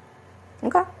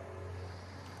 Okay.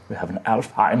 We have an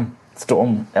Alfheim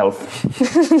storm elf.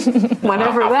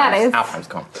 Whenever that is. Alfheim's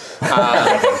gone.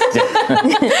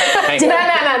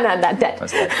 No, dead.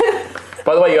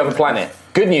 By the way, you have a planet.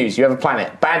 Good news, you have a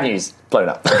planet. Bad news, blown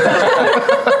up. Too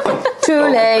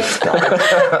late.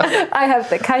 I have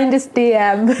the kindest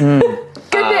DM.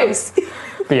 Good news.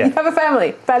 But yeah, You have a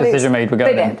family. Bad news. decision made, we're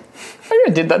going They in. did. I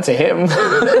did that to him.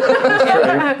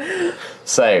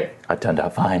 So, I turned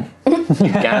out fine.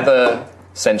 gather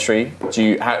Sentry. Do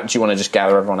you want to just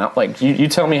gather everyone up? Like, you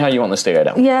tell me how you want this to go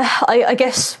down. Yeah, I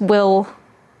guess I'll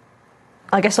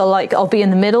be in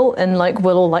the middle and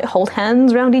we'll all hold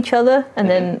hands around each other and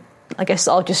then I guess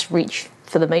I'll just reach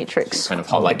for the matrix. Kind of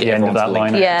hold like the end of everyone's that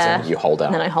line. linked, Yeah. so you hold out.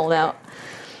 And then I hold out.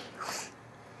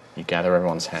 You gather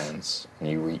everyone's hands and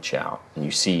you reach out and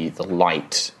you see the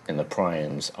light in the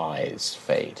Priam's eyes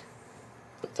fade,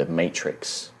 but the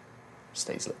matrix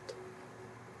stays lit.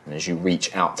 And as you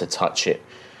reach out to touch it,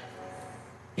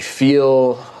 you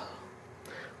feel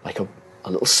like a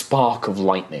little spark of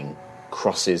lightning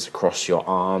crosses across your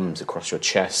arms, across your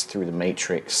chest, through the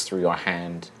matrix, through your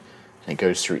hand, and it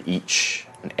goes through each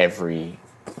and every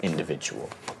individual.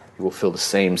 You will feel the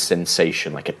same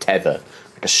sensation, like a tether,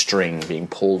 like a string being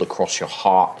pulled across your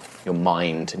heart, your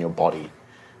mind, and your body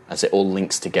as it all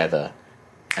links together,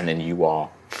 and then you are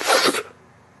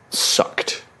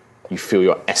sucked. You feel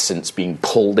your essence being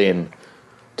pulled in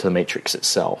to the matrix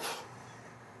itself.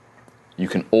 You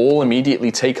can all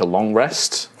immediately take a long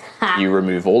rest. You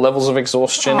remove all levels of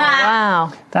exhaustion,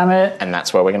 Wow. Damn it. and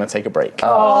that's where we're going to take a break.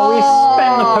 Oh, we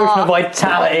spent the potion of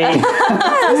vitality.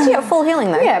 Let's do a full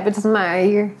healing though. Yeah, but it doesn't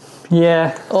matter.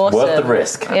 Yeah. Awesome. Worth the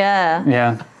risk. Yeah.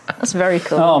 Yeah. That's very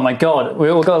cool. Oh my god, we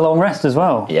all got a long rest as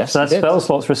well. Yes, so that's we did. spell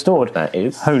slots restored. That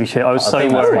is. Holy shit, I was so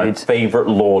That's my worried. favourite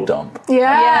lore dump.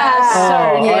 Yeah.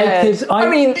 I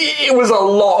mean, it was a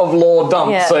lot of lore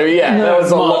dump, Yeah. so yeah, there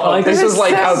was a lot of... This was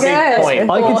like so our big good. point.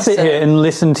 I could sit here and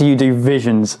listen to you do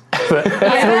visions for 3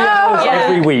 hours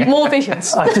every week. More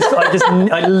visions.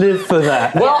 I live for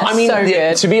that. Well, I mean, so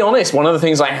good. to be honest, one of the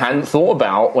things I hadn't thought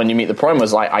about when you meet the Prime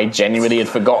was like, I genuinely had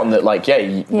forgotten that, like,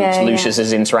 Lucius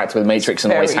has interacted with Matrix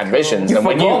and always had visions. And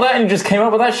when Forgot that and just came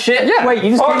up with that shit? Yeah. Wait,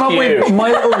 you just Fuck came up you. with My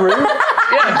Little Room?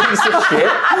 yeah, piece of shit.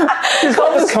 Just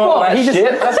got this spot. He just-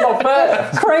 shit. That's not fair.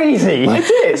 Crazy. I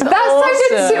did. That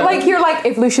sounded like you're like,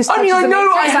 if Lucius touches I mean, I the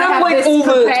know I Matrix, have like this all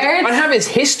prepared. I have his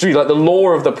history, like the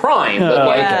lore of the Prime. But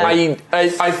like,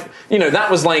 I, you know,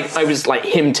 that was like I was like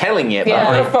him telling it. But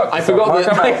Yeah. I forgot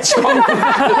that like,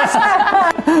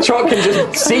 Trot can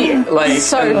just see it. Like,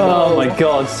 So cool. Oh my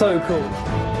god, so cool.